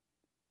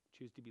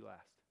 choose to be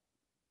last.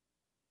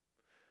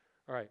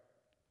 All right.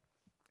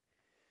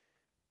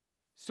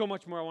 So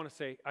much more I want to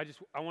say.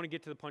 I want to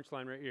get to the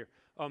punchline right here.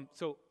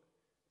 So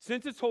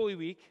since it's Holy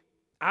Week,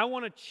 I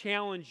want to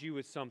challenge you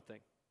with something,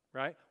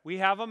 right? We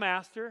have a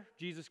master,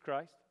 Jesus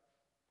Christ.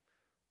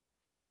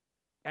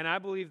 And I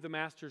believe the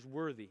master's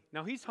worthy.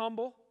 Now, he's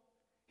humble.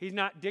 He's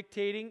not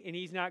dictating, and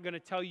he's not going to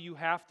tell you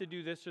have to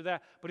do this or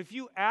that. But if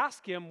you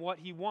ask him what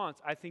he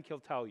wants, I think he'll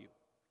tell you.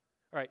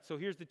 All right, so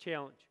here's the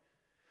challenge.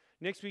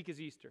 Next week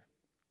is Easter.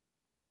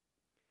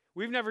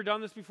 We've never done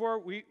this before.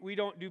 We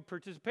don't do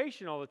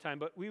participation all the time,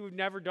 but we've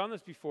never done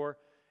this before,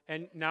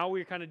 and now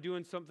we're kind of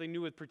doing something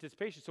new with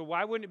participation. So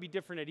why wouldn't it be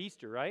different at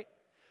Easter, right?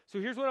 So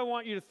here's what I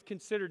want you to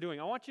consider doing.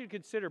 I want you to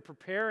consider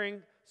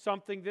preparing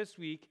something this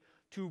week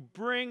to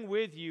bring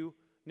with you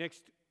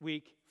next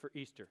week for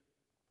Easter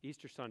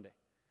Sunday.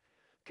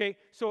 Okay,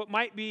 so it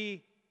might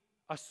be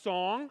a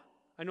song.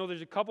 I know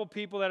there's a couple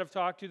people that I've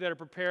talked to that are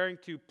preparing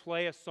to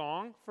play a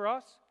song for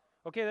us.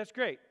 Okay, that's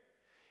great.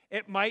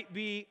 It might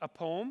be a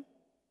poem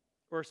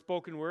or a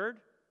spoken word,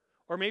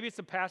 or maybe it's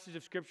a passage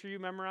of Scripture you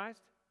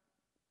memorized.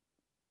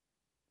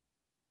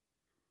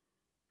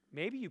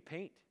 Maybe you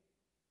paint.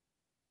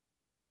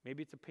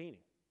 Maybe it's a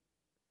painting.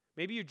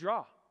 Maybe you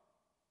draw.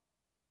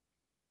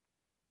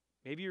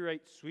 Maybe you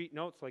write sweet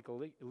notes like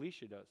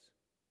Alicia does,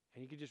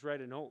 and you could just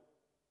write a note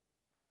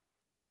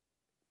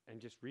and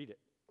just read it.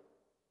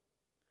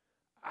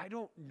 I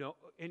don't know.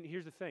 And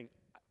here's the thing.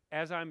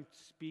 As I'm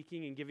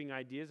speaking and giving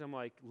ideas, I'm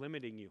like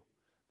limiting you.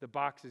 The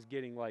box is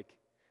getting like,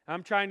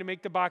 I'm trying to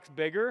make the box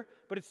bigger,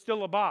 but it's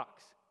still a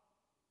box.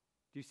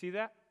 Do you see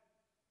that?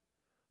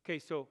 Okay,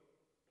 so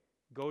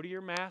go to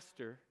your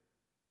master,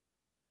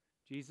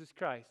 Jesus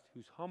Christ,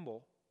 who's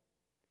humble,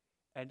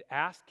 and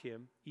ask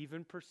him,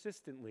 even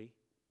persistently,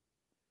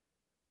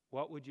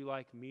 what would you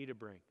like me to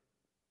bring?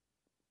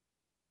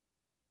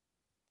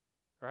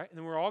 All right, and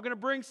then we're all going to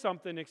bring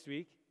something next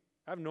week.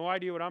 I have no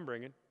idea what I'm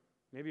bringing.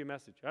 Maybe a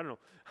message. I don't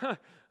know.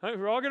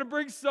 We're all going to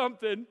bring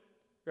something,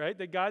 right,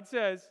 that God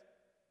says,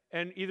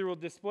 and either we'll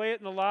display it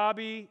in the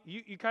lobby.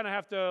 You kind of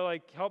have to,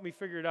 like, help me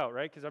figure it out,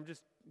 right, because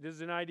this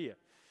is an idea,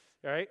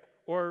 all right?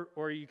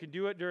 Or you can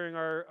do it during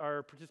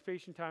our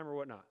participation time or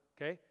whatnot,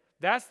 okay?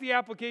 That's the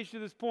application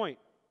of this point.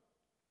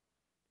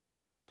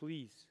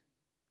 Please,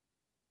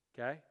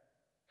 okay?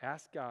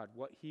 Ask God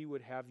what he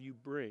would have you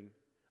bring,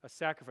 a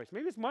sacrifice.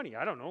 Maybe it's money.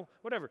 I don't know.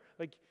 Whatever.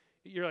 Like,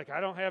 you're like, I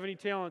don't have any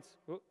talents.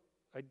 Well,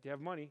 I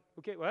have money.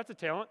 Okay, well, that's a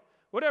talent.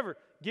 Whatever.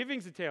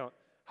 Giving's a talent.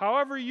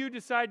 However you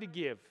decide to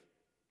give,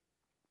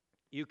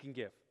 you can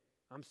give.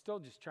 I'm still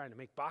just trying to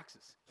make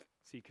boxes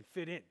so you can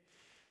fit in.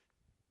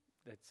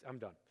 I'm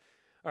done.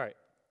 All right.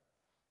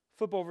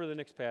 Flip over to the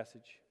next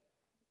passage.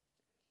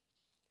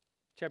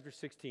 Chapter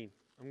 16.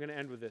 I'm going to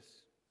end with this.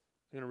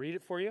 I'm going to read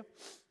it for you.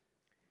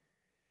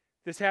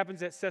 This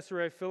happens at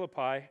Caesarea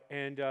Philippi,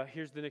 and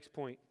here's the next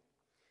point.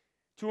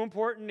 Two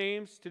important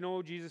names to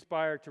know Jesus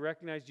by or to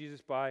recognize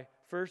Jesus by.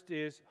 First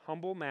is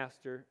humble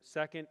master.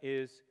 Second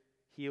is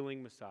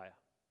healing Messiah.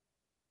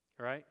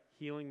 All right?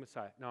 healing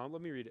Messiah. Now, let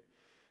me read it.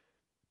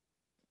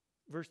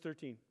 Verse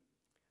 13.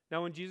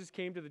 Now, when Jesus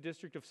came to the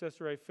district of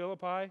Caesarea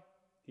Philippi,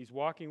 he's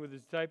walking with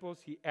his disciples.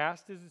 He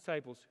asked his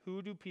disciples,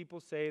 "Who do people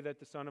say that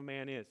the Son of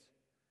Man is?"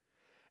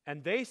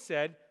 And they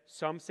said,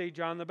 "Some say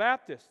John the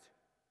Baptist,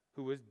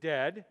 who was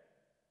dead,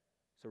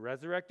 so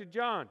resurrected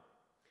John.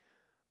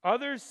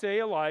 Others say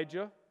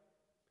Elijah,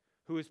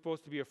 who is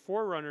supposed to be a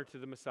forerunner to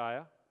the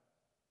Messiah.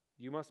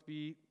 You must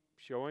be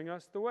showing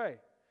us the way.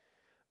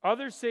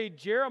 Others say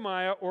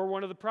Jeremiah or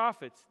one of the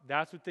prophets."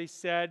 That's what they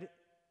said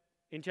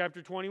in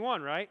chapter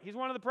 21, right? He's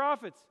one of the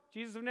prophets,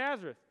 Jesus of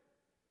Nazareth.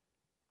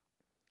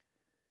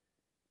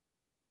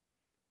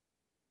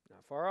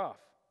 Not far off.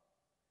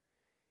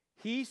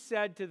 He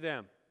said to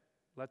them,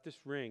 "Let this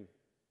ring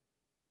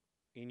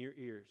in your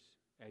ears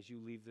as you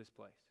leave this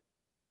place.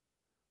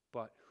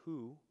 But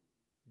who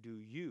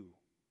do you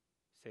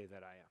say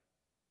that I am?"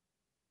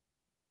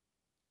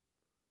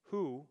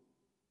 Who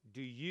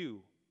do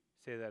you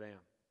say that I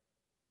am?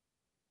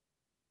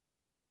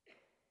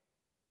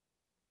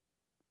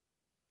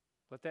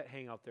 Let that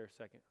hang out there a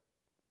second.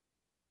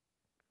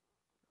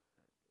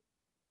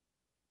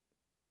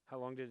 How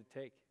long did it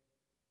take?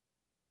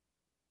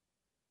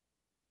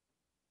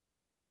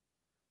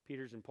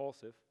 Peter's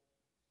impulsive.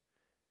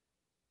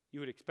 You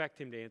would expect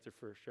him to answer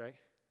first, right?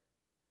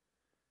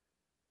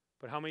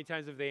 But how many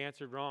times have they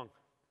answered wrong?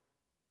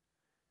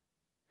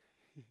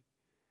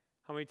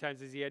 How many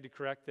times has he had to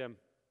correct them?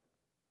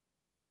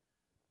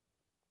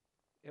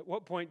 At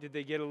what point did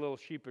they get a little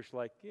sheepish,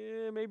 like,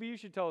 maybe you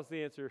should tell us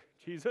the answer,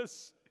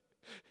 Jesus?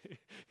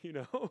 You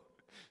know?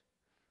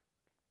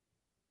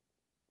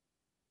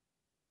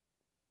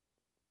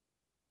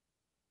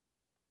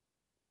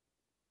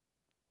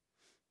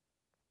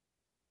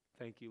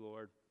 Thank you,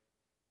 Lord.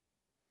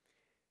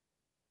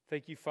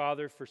 Thank you,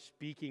 Father, for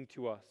speaking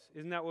to us.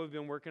 Isn't that what we've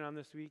been working on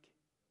this week,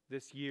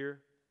 this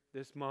year,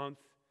 this month,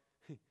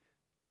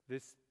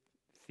 this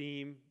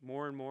theme,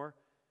 more and more?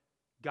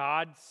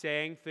 God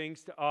saying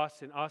things to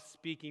us and us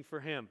speaking for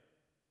Him.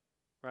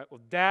 Right?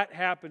 Well, that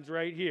happens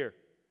right here.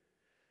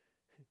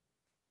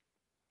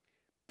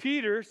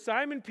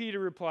 Simon Peter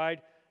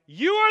replied,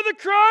 "You are the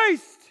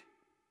Christ."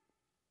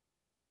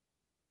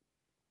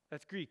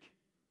 That's Greek.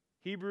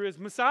 Hebrew is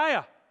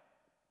Messiah.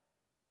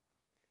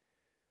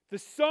 The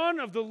Son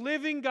of the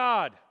living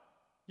God.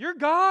 You're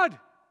God.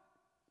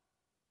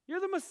 You're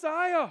the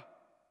Messiah.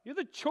 You're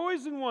the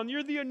chosen one.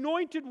 You're the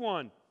anointed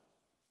one.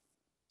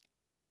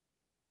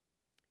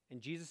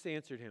 And Jesus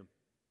answered him.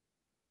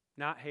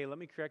 Not, "Hey, let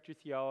me correct your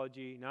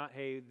theology." Not,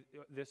 "Hey,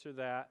 this or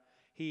that."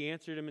 He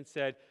answered him and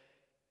said,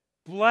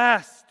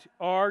 "Blessed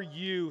are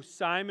you,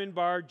 Simon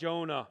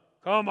Bar-Jonah."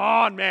 Come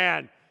on,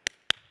 man.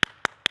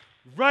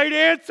 Right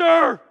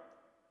answer.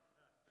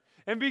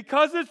 And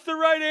because it's the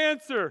right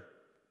answer,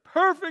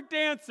 perfect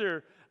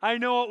answer, I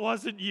know it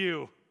wasn't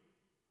you.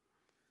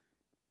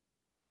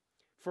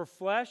 "For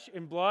flesh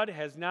and blood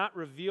has not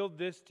revealed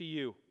this to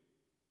you,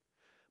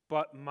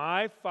 but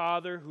my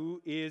Father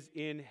who is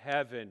in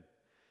heaven.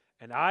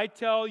 And I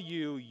tell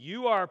you,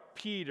 you are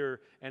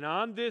Peter, and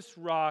on this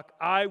rock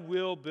I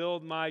will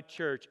build my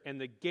church,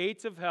 and the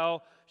gates of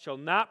hell shall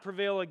not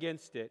prevail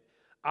against it.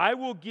 I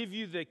will give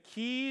you the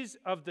keys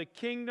of the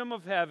kingdom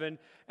of heaven,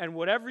 and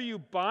whatever you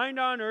bind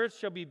on earth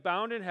shall be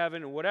bound in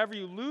heaven, and whatever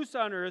you loose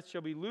on earth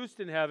shall be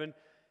loosed in heaven."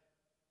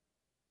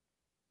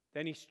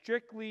 Then he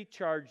strictly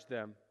charged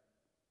them,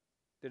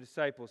 the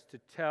disciples, to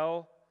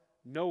tell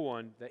no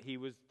one that he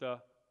was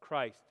the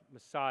Christ,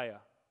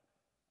 Messiah,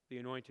 the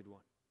anointed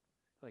one.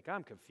 Like,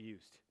 I'm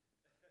confused.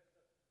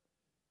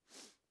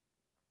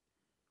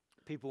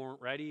 People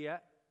weren't ready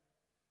yet.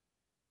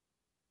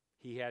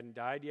 He hadn't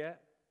died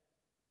yet.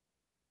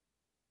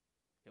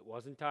 It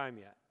wasn't time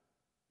yet.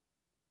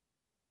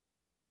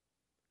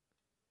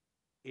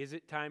 Is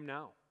it time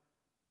now?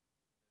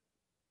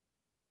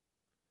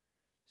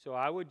 So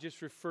I would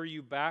just refer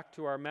you back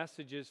to our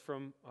messages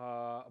from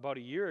about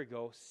a year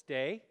ago.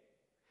 Stay.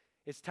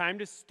 It's time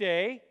to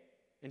stay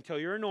until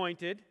you're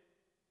anointed.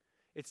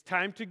 It's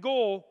time to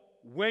go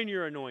when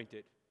you're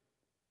anointed.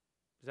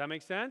 Does that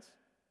make sense?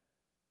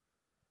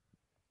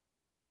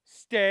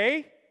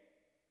 Stay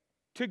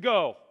to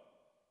go.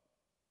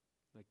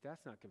 Like,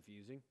 that's not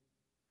confusing.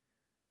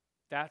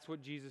 That's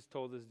what Jesus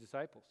told his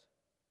disciples.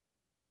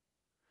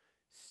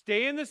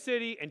 Stay in the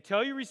city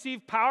until you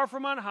receive power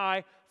from on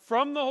high,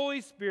 from the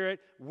Holy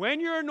Spirit. When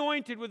you're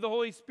anointed with the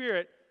Holy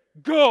Spirit,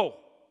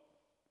 go.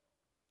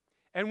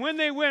 And when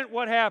they went,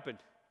 what happened?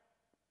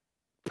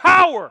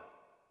 Power.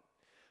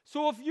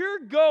 So if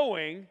you're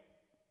going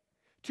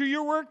to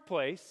your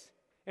workplace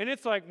and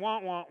it's like, wah,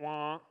 wah,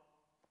 wah,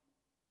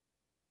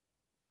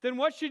 then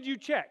what should you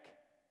check?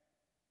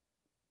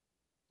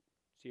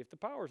 See if the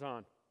power's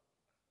on.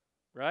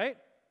 Right?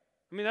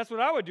 I mean, that's what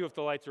I would do if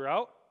the lights are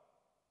out.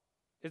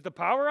 Is the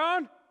power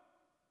on?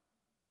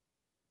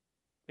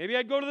 Maybe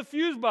I'd go to the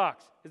fuse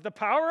box. Is the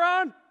power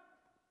on?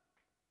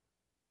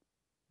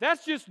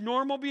 That's just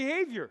normal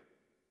behavior.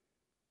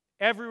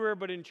 Everywhere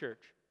but in church.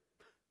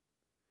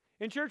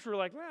 In church, we're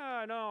like,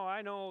 well, no,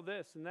 I know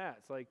this and that.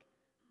 It's like,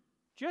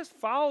 just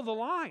follow the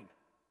line.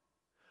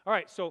 All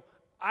right, so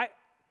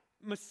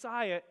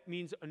Messiah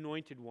means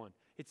anointed one.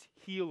 It's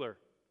healer.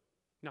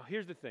 Now,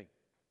 here's the thing.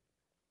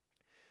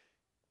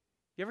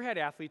 You ever had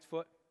athlete's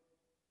foot?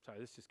 Sorry,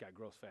 this just got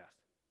gross fast.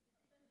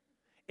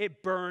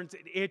 It burns,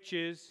 it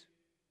itches.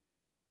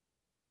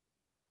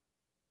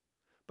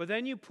 But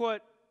then you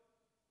put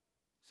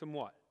some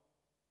what?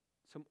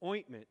 Some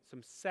ointment,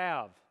 some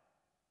salve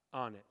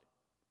on it.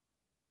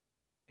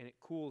 And it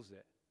cools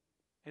it.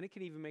 And it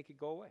can even make it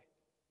go away.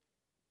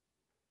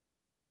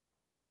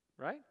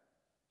 Right?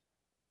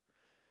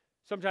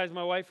 Sometimes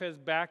my wife has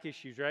back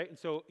issues, right? And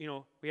so,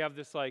 we have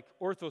this like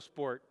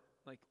Orthosport,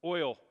 like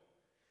oil.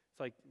 It's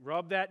like,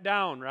 rub that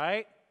down,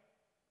 right?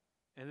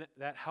 And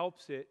that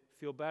helps it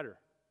feel better.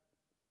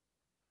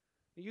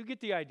 You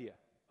get the idea,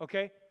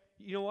 okay?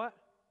 You know what?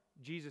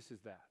 Jesus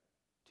is that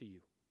to you.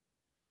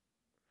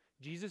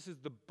 Jesus is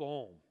the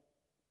balm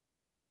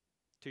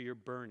to your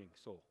burning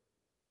soul.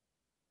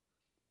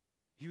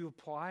 You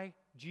apply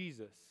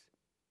Jesus,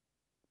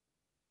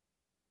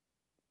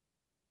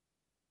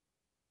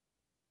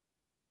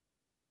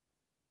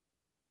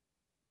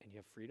 and you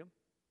have freedom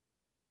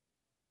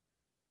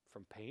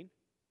from pain,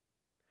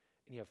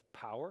 and you have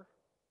power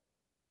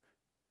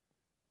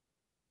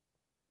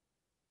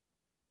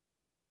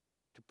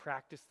to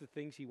practice the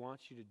things he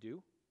wants you to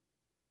do.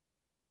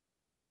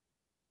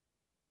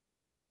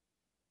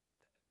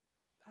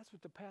 That's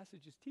what the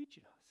passage is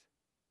teaching us.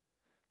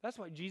 That's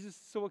why Jesus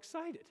is so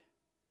excited.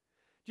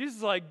 Jesus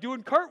is like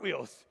doing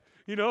cartwheels,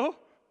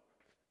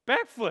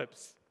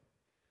 backflips.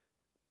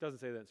 Doesn't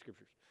say that in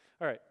scriptures.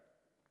 All right,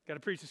 got to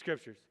preach the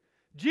scriptures.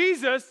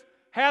 Jesus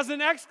has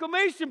an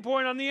exclamation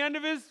point on the end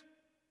of his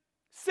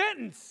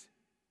sentence.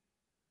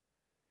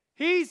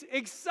 He's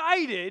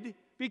excited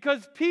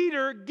because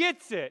Peter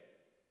gets it.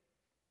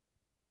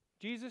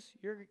 Jesus,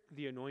 you're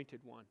the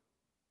anointed one.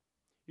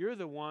 You're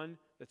the one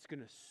that's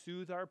going to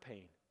soothe our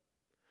pain.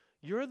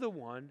 You're the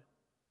one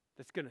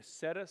that's going to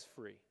set us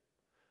free.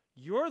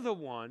 You're the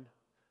one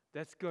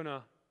that's going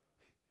to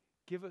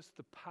give us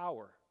the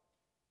power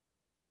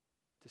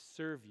to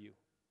serve you,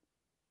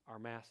 our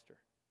master.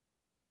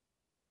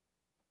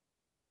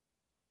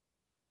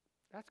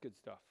 That's good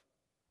stuff.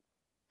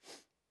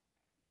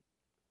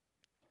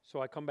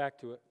 So I come back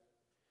to it.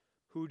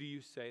 Who do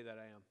you say that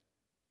I am?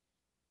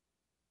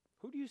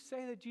 Who do you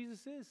say that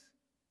Jesus is?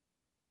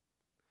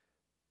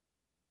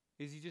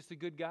 Is he just a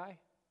good guy?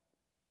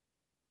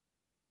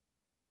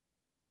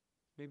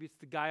 Maybe it's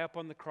the guy up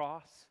on the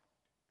cross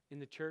in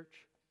the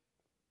church.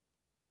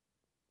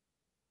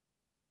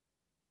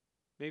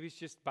 Maybe it's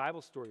just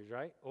Bible stories,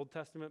 right? Old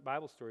Testament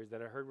Bible stories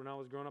that I heard when I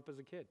was growing up as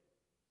a kid.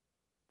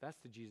 That's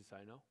the Jesus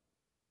I know.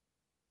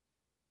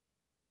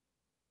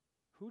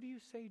 Who do you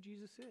say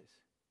Jesus is?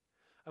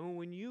 I mean,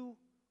 when you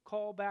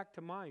call back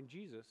to mind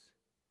Jesus,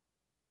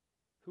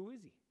 who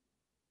is he?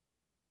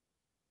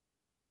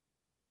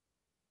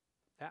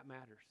 That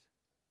matters.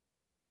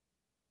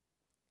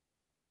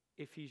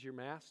 If he's your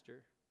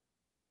master,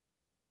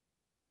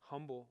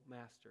 humble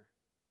master,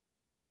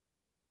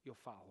 you'll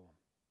follow him.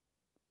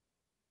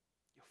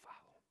 You'll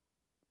follow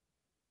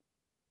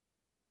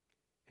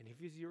him. And if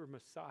he's your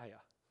Messiah,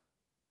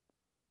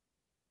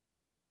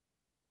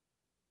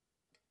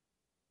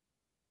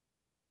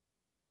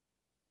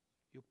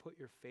 you'll put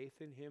your faith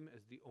in him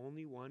as the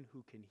only one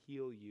who can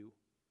heal you.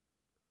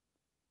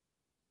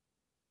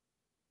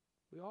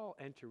 We all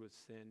enter with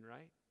sin,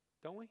 right?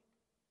 Don't we?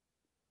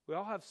 We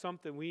all have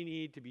something we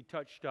need to be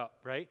touched up,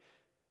 right?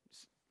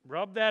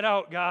 Rub that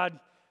out, God.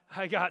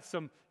 I got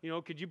some,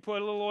 could you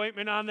put a little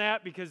ointment on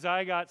that? Because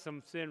I got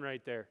some sin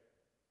right there.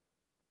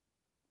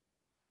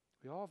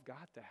 We all have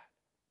got that.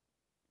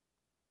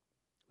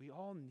 We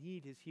all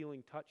need his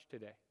healing touch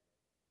today.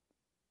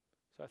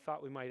 So I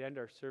thought we might end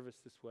our service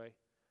this way.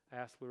 I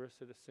asked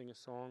Larissa to sing a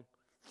song.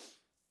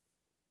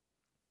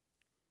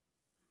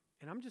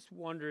 And I'm just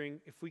wondering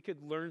if we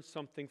could learn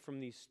something from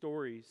these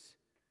stories,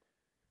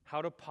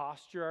 how to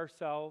posture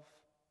ourselves.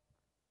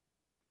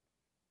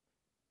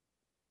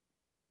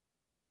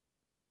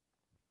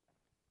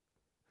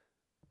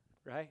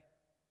 Right?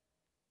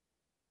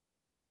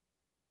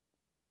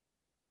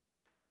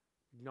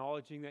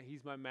 Acknowledging that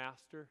he's my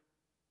master.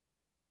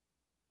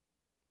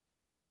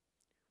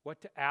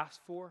 What to ask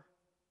for.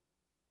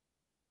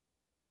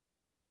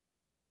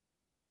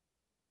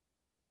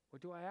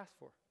 What do I ask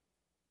for?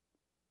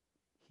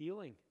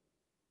 Healing.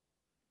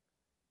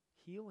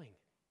 Healing.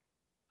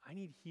 I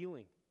need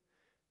healing.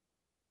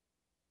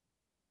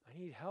 I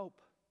need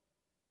help.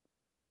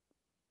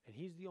 And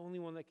he's the only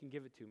one that can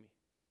give it to me.